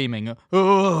 screaming,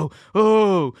 "Oh,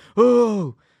 oh,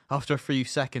 oh!" After a few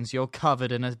seconds, you're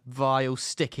covered in a vile,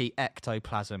 sticky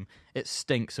ectoplasm. It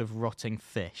stinks of rotting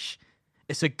fish.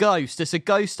 It's a ghost! It's a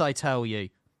ghost, I tell you!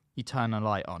 You turn a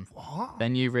light on. What?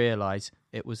 Then you realise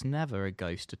it was never a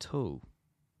ghost at all.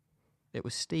 It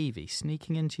was Stevie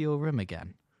sneaking into your room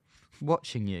again,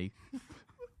 watching you,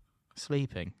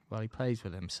 sleeping while he plays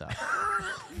with himself.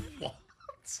 What?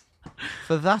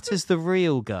 For that is the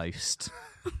real ghost.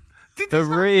 The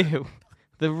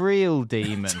real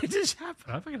demon. Did this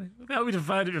happen? I think we'd have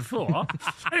heard it before.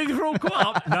 Anything for all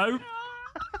caught up? No.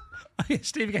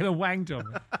 Steve came and wanged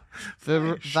on me.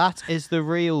 That is the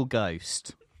real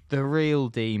ghost. The real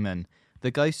demon.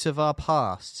 The ghosts of our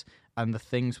past and the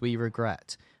things we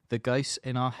regret. The ghosts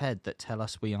in our head that tell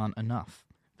us we aren't enough.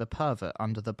 The pervert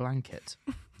under the blanket.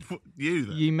 You,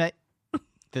 then? You may...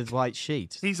 The white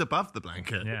sheet. He's above the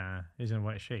blanket. Yeah, he's in a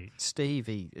white sheet.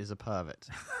 Stevie is a pervert.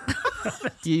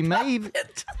 You may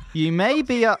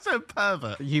be so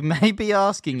pervert. You may be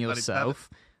asking yourself,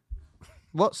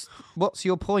 what's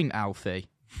your point, Alfie?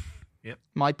 Yep.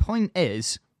 My point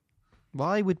is,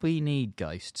 why would we need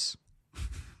ghosts?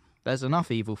 There's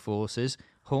enough evil forces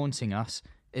haunting us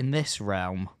in this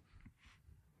realm.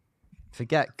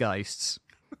 Forget ghosts.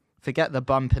 Forget the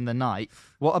bump in the night.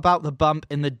 What about the bump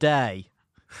in the day?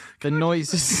 The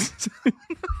noises.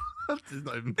 It's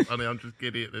not even funny. I'm just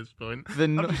giddy at this point.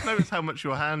 I've just noticed how much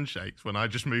your hand shakes when I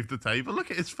just move the table.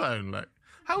 Look at his phone. Like,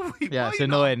 yeah, it's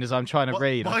annoying as I'm trying to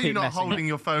read. Why are you not holding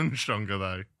your phone stronger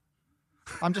though?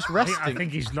 I'm just resting. I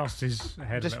think he's lost his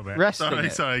head just a little bit. Resting.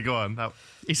 Sorry, go on.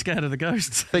 He's scared of the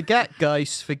ghosts. Forget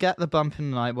ghosts. Forget the bump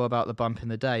in the night. What about the bump in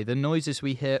the day? The noises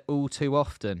we hear all too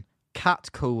often: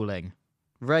 catcalling,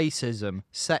 racism,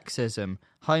 sexism,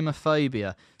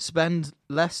 homophobia. Spend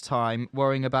less time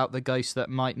worrying about the ghosts that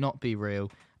might not be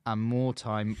real and more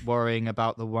time worrying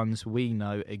about the ones we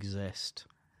know exist.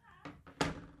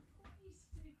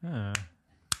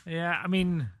 Yeah, I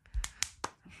mean...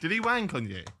 Did he wank on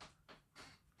you?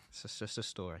 It's just a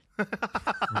story.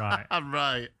 Right.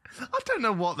 Right. I don't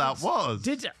know what that was.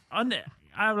 I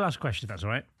have a last question, if that's all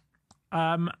right.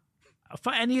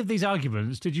 For any of these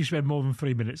arguments, did you spend more than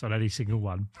 3 minutes on any single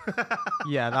one?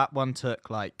 Yeah, that one took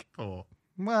like... 4.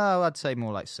 Well, I'd say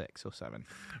more like 6 or 7.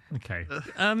 Okay.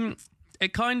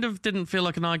 It kind of didn't feel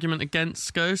like an argument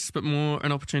against ghosts, but more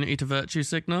an opportunity to virtue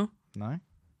signal. No.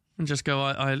 And just go,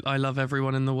 I love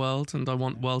everyone in the world and I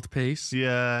want world peace.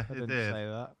 Yeah, I it didn't did. say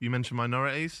that. You mentioned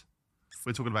minorities.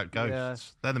 We're talking about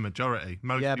ghosts. Yeah. They're the majority.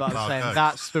 Most Yeah, but people I'm are saying ghosts.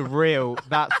 that's the real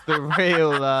That wins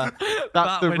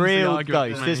the real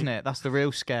argument ghost, for me. isn't it? That's the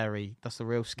real scary. That's the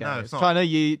real scary. No, it's not. Trying to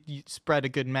you spread a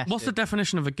good message. What's the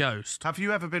definition of a ghost? Have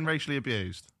you ever been racially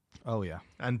abused? Oh yeah.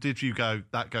 And did you go,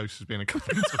 that ghost has been a kind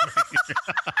to me?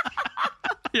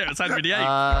 Yeah, it's Henry VIII.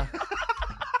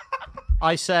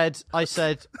 I said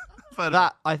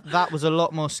that was a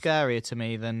lot more scarier to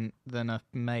me than a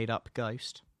made up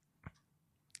ghost.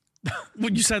 Well,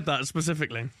 you said that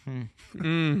specifically.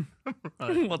 Right.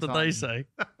 What did they say?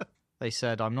 They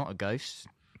said, I'm not a ghost.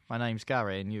 My name's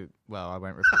Gary, and I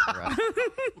won't repeat the rest.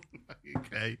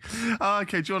 Okay.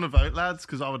 Okay, do you want to vote, lads?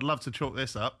 Because I would love to chalk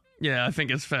this up. Yeah, I think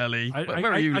it's fairly...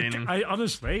 Where are you leaning? I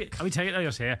honestly, let me take it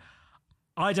notice here.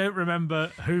 I don't remember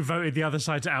who voted the other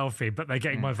side to Alfie, but they're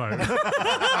getting my vote.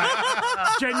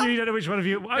 Genuinely don't know which one of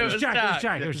you. It was Jack. It was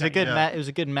Jack. It was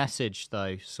a good message,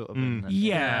 though, sort of.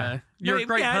 Yeah. You're a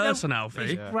great person, Alfie.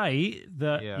 It's great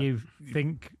that you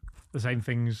think the same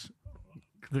things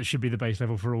that should be the base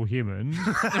level for all humans.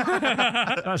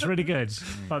 That's really good.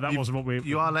 But that wasn't what we.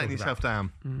 You are letting yourself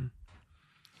down.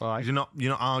 You're not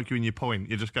arguing your point.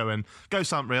 You're just going,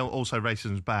 ghosts aren't real. Also,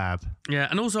 racism's bad. Yeah,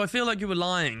 and also I feel like you were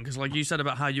lying because, like you said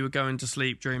about how you were going to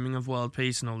sleep dreaming of world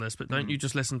peace and all this, but don't you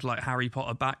just listen to like Harry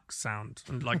Potter back sound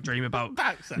and like dream about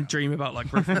like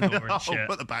Gryffindor and shit?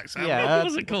 Put the back sound. Yeah, what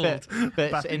was it called?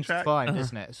 But it's fine,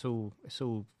 isn't it? It's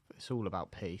all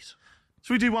about peace.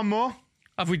 Should we do one more?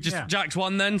 Have we just Jack's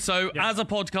one then? So as a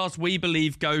podcast, we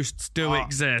believe ghosts do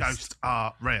exist. Ghosts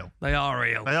are real. They are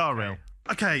real. They are real.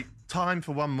 Okay, time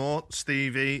for one more.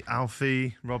 Stevie,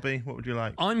 Alfie, Robbie, what would you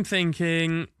like? I think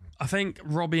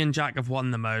Robbie and Jack have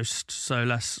won the most, so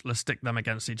let's stick them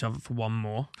against each other for one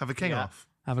more. Have a king off.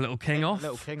 Have a little king off. A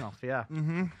little king off, yeah.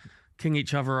 Mm-hmm. King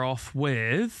each other off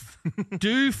with,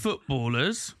 do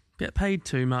footballers get paid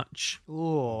too much?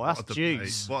 Oh, that's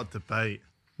juice. What a debate.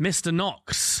 Mr.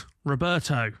 Knox,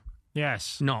 Roberto.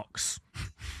 Yes. Knox.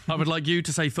 I would like you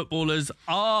to say footballers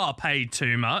are paid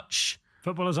too much.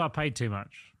 Footballers are paid too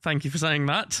much. Thank you for saying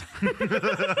that.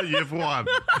 You've won.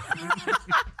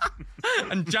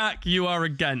 And Jack, you are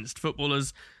against.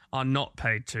 Footballers are not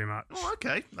paid too much. Oh,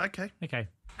 okay.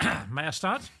 May I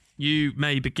start? You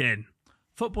may begin.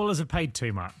 Footballers are paid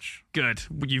too much. Good.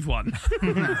 You've won.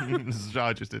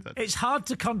 I just did that. It's hard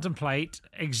to contemplate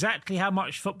exactly how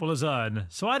much footballers earn,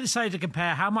 so I decided to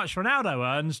compare how much Ronaldo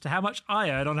earns to how much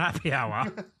I earn on Happy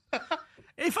Hour.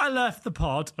 If I left the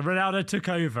pod and Ronaldo took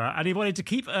over and he wanted to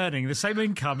keep earning the same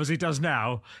income as he does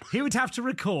now, he would have to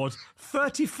record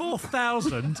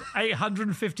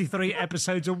 34,853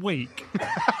 episodes a week.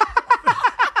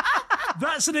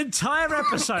 That's an entire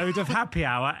episode of Happy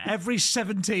Hour every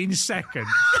 17 seconds.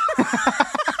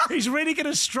 He's really going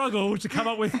to struggle to come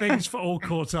up with things for All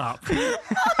Caught Up.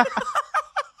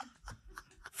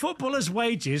 Footballers'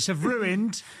 wages have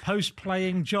ruined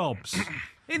post-playing jobs.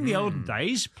 In the olden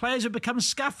days, players would become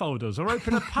scaffolders or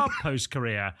open a pub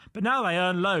post-career, but now they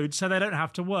earn loads so they don't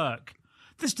have to work.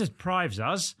 This deprives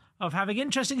us of having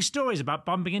interesting stories about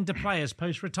bumping into players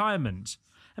post-retirement.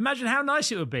 Imagine how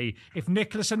nice it would be if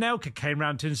Nicholas Anelka came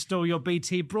round to install your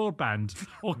BT broadband,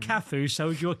 or Cafu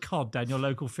sold you a cod down your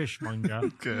local fishmonger.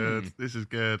 Good. This is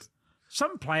good.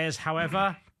 Some players,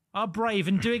 however, are brave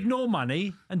and do ignore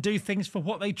money and do things for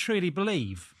what they truly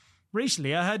believe.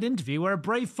 Recently, I heard an interview where a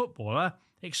brave footballer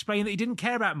explained that he didn't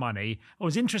care about money and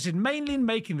was interested mainly in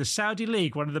making the Saudi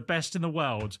League one of the best in the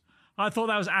world. I thought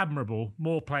that was admirable.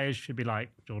 More players should be like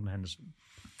Jordan Henderson.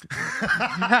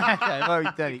 Okay, very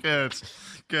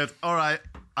Good. All right.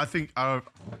 I think I it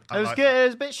was like good. that. It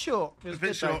was a bit short. It was a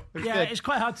bit short. It's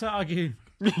quite hard to argue.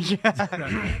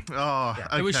 Oh,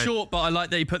 okay. It was short, but I like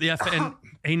that he put the effort in.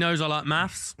 He knows I like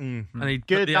maths, and he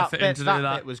Good. put the effort in to do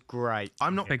that. It was great.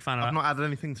 I'm not big fan of that. I've not added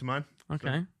anything to mine.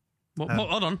 Okay.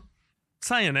 Hold on.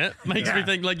 Saying it makes me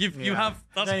think like you have.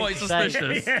 That's quite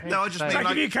suspicious. No, I just mean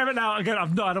If you come in out again,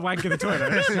 I've not had a wank in the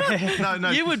toilet.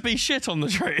 No. You would be shit on the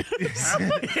tree.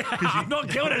 I've not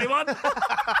killed anyone.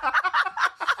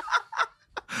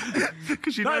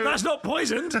 Because that's not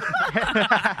poisoned.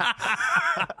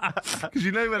 Because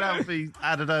you know when Alfie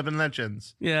added Urban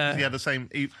Legends? Yeah. He had the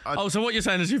same... So what you're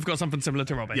saying is you've got something similar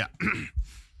to Robbie? Yeah.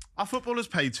 Are footballers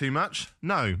paid too much?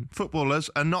 No, footballers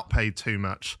are not paid too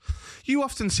much. You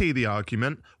often see the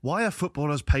argument, why are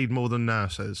footballers paid more than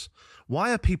nurses?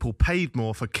 Why are people paid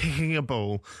more for kicking a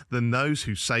ball than those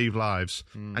who save lives?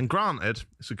 And granted,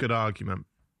 it's a good argument.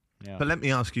 Yeah. But let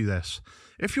me ask you this.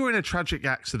 If you're in a tragic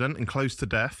accident and close to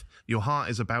death, your heart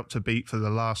is about to beat for the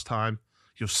last time,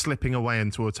 you're slipping away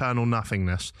into eternal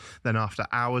nothingness, then after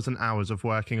hours and hours of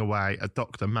working away, a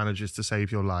doctor manages to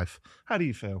save your life. How do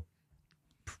you feel?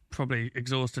 Probably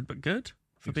exhausted but good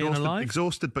for being alive.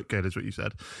 Exhausted but good is what you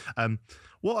said.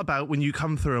 What about when you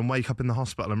come through and wake up in the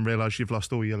hospital and realise you've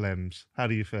lost all your limbs? How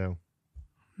do you feel?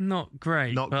 Not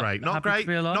great. Not great. Not happy great. To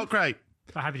be alive. Not great.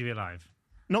 But happy to be alive.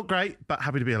 Not great, but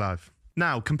happy to be alive.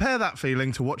 Now, compare that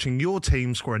feeling to watching your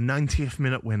team score a 90th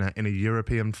minute winner in a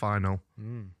European final.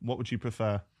 What would you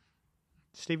prefer?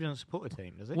 Steve doesn't support a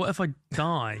team, does he? What if I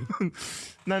die?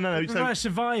 No. Am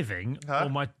surviving or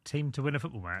my team to win a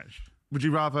football match? Would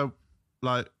you rather,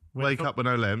 wake up with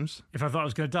no limbs? If I thought I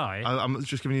was going to die? I'm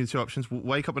just giving you the two options.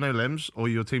 Wake up with no limbs or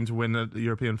your team to win a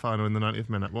European final in the 90th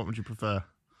minute. What would you prefer?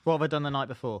 What have I done the night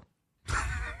before?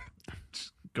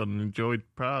 Just gone and enjoyed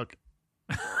Prague.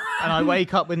 And I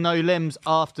wake up with no limbs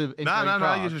after enjoying Prague?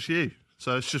 No, you're just you.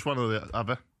 So it's just one or the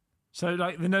other. So,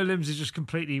 like, the no limbs is just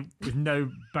completely with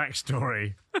no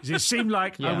backstory. Does it seem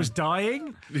like I was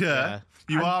dying? Yeah.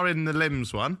 You are in the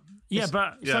limbs one. Yeah,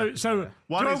 but so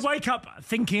One do I is- wake up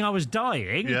thinking I was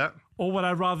dying? Yeah. Or would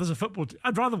I rather, as a football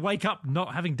I'd rather wake up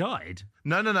not having died.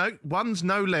 No. One's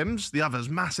no limbs, the other's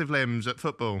massive limbs at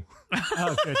football.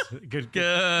 Oh, good. Good.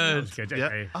 Good. Yeah.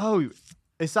 Okay. Oh,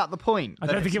 is that the point? I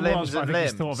That don't think it's it was, limbs but I and think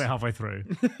he's thought limbs? of it halfway through.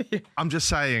 I'm just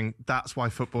saying that's why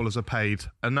footballers are paid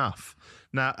enough.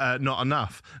 Now, not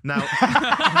enough. Now,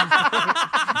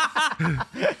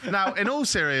 now, in all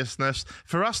seriousness,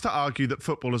 for us to argue that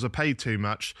footballers are paid too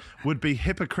much would be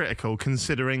hypocritical,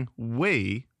 considering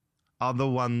we are the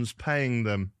ones paying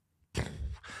them.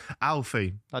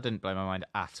 Alfie. That didn't blow my mind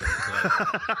at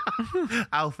all.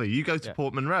 Alfie, you go to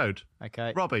Portman Road.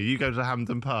 Okay. Robbie, you go to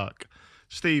Hampden Park.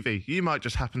 Stevie, you might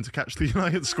just happen to catch the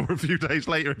United score a few days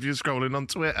later if you're scrolling on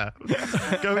Twitter.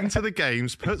 Going to the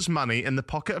games puts money in the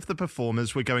pocket of the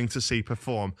performers we're going to see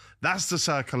perform. That's the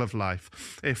circle of life.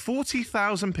 If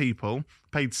 40,000 people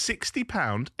paid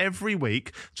 £60 every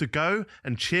week to go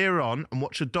and cheer on and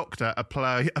watch a doctor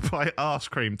apply arse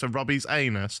cream to Robbie's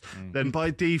anus, then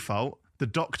by default, the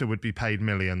doctor would be paid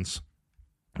millions.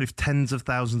 If tens of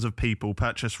thousands of people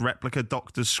purchase replica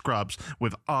doctor's scrubs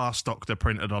with Arse Doctor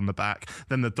printed on the back,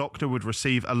 then the doctor would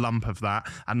receive a lump of that,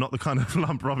 and not the kind of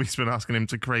lump Robbie's been asking him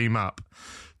to cream up.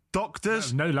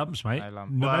 Doctors... No lumps, mate. No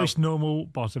lump. The Well, most normal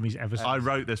bottom he's ever seen. I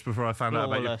wrote this before I found out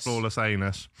about your Flawless. flawless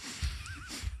anus.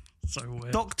 So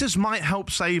weird. Doctors might help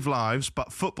save lives,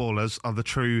 but footballers are the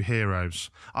true heroes.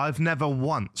 I've never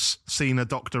once seen a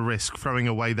doctor risk throwing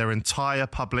away their entire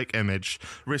public image,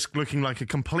 risk looking like a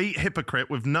complete hypocrite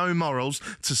with no morals,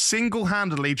 to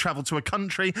single-handedly travel to a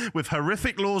country with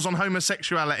horrific laws on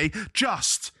homosexuality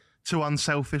just to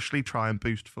unselfishly try and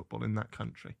boost football in that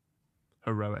country.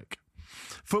 Heroic.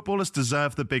 Footballers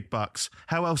deserve the big bucks.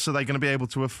 How else are they going to be able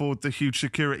to afford the huge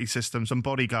security systems and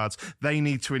bodyguards they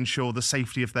need to ensure the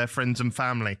safety of their friends and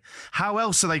family? How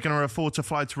else are they going to afford to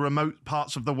fly to remote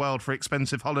parts of the world for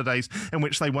expensive holidays in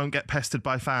which they won't get pestered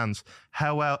by fans?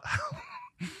 How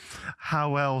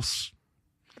else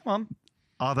Come on.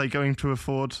 are they going to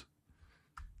afford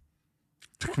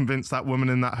to convince that woman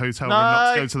in that hotel room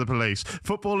not to go to the police?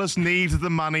 Footballers need the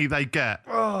money they get.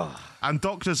 And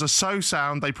doctors are so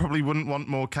sound, they probably wouldn't want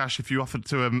more cash if you offered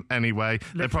to them anyway.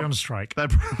 They're Literally on strike. They're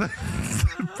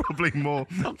probably more...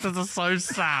 Doctors are so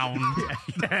sound.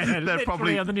 They're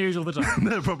probably on the news all the time.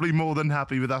 They're probably more than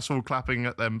happy with us all clapping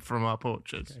at them from our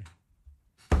porches.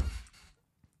 Okay.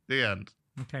 The end.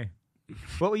 Okay.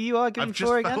 What were you arguing I've just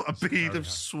for again? felt a bead of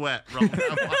sweat run down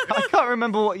my... I can't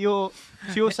remember what you're...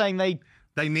 So you're saying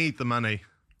They need the money.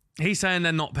 He's saying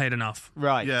they're not paid enough.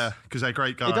 Right. Yeah, because they're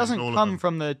great guys. It doesn't all of come them.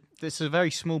 from the... It's a very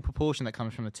small proportion that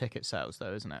comes from the ticket sales,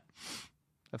 though, isn't it?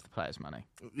 Of the players' money.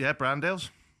 Yeah, brand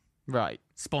deals. Right.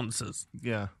 Sponsors.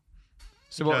 Yeah.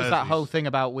 So what was that Jerseys. whole thing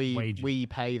about we Wages.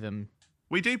 pay them?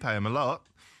 We do pay them a lot.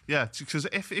 Yeah, because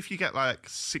if you get like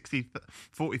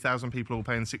 40,000 people all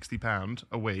paying £60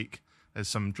 a week, there's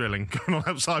some drilling going on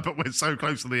outside, but we're so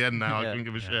close to the end now, I couldn't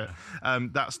give a shit.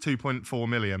 That's 2.4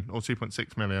 million or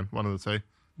 2.6 million, one of the two.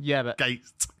 Yeah, but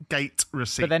Gate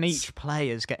receipts. but then each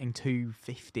player's getting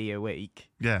 $250 a week,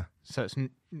 Yeah, so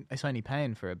it's only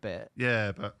paying for a bit.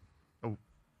 yeah, but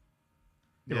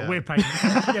Yeah, but we're paying.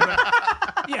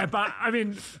 yeah, but I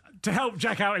mean, to help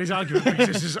Jack out in his argument,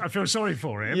 because I feel sorry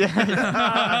for him.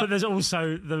 Yeah. But there's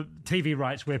also the TV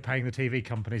rights. We're paying the TV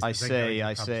companies. I that then go see, into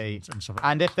I pubs see. And stuff like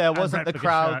And if there wasn't the replica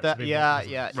crowd shirts that, being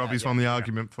yeah. Robbie's won the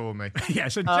argument for me. Yeah,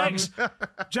 so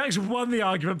Jack's won the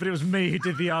argument, but it was me who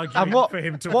did the argument And what for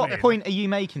him to what win. point are you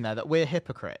making there that we're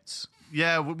hypocrites?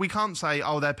 Yeah, we can't say,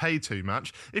 oh, they're paid too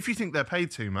much. If you think they're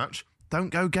paid too much, don't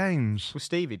go games. Well,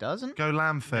 Stevie doesn't. Go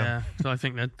landfill. Yeah, so I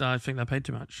think they're paid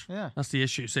too much. Yeah. That's the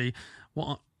issue. See,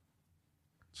 what?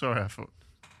 Sorry, I thought.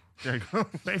 Yeah, go on.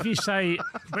 But if you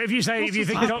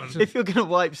think doctors, If you're going to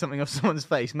wipe something off someone's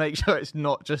face, make sure it's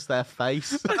not just their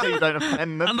face, so you don't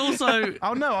offend them. And also,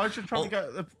 oh no, I was just trying to get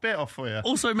a bit off for you.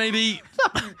 also maybe,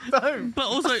 Don't. but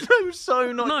also,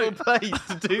 So not No. your place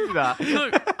to do that.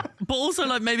 no, but also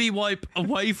like maybe wipe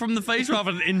away from the face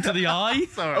rather than into the eye.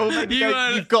 Sorry. Or maybe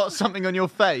you've got something on your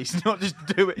face, not just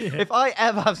do it. If I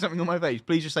ever have something on my face,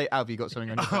 please just say, Alf, you got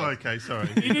something on your face. Oh, okay, sorry.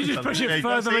 you need to just push it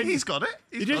further in. He's got it.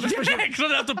 He's You got just it. push Yeah, it. 'cause I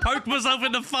don't have to poke myself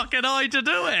in the fucking eye to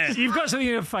do it. You've got something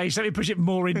in your face. Let me push it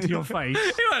more into your face.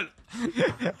 He went,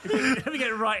 Let me get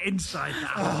it right inside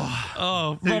that.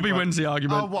 oh, Robbie wins the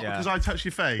argument. Oh, what? Yeah. Because I touched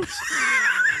your face?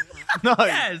 No.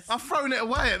 Yes. I've thrown it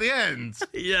away at the end.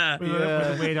 Yeah. With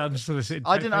a weird unsolicited.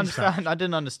 I didn't face touch. understand. I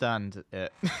didn't understand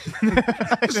it.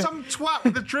 Some twat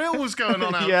with the drill was going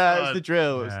on outside. Yeah, it's the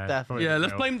drill. It's definitely. Yeah, the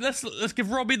let's drill. blame. Let's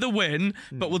give Robbie the win,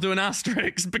 but we'll do an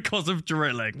asterisk because of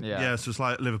drilling. Yeah, so it's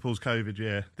like Liverpool's COVID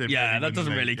year. Yeah, that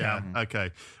doesn't win really the league. count. Yeah,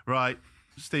 okay, right.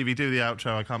 Stevie, do the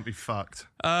outro. I can't be fucked.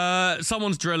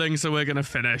 Someone's drilling, so we're gonna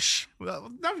finish. Well,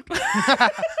 no.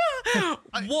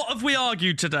 What have we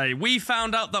argued today? We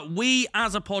found out that we,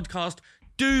 as a podcast,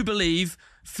 do believe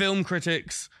film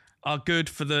critics are good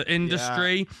for the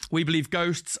industry. We believe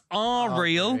ghosts are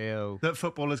real. That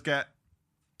footballers get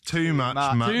too much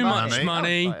money. Too much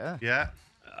money. Yeah.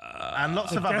 And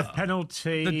lots of The other death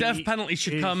penalty. The death penalty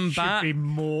should come back. Should be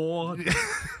more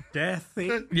death.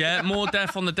 Yeah, more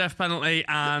death on the death penalty,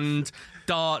 and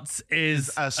darts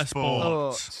is a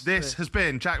sport. This has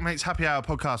been Jack Mate's Happy Hour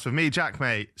podcast with me, Jack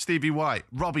Mate, Stevie White,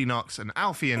 Robbie Knox, and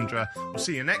Alfie Indra. We'll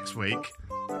see you next week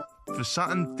for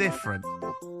something different.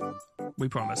 We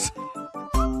promise.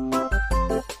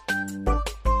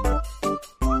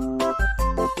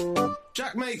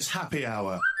 Jack Mate's Happy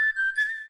Hour.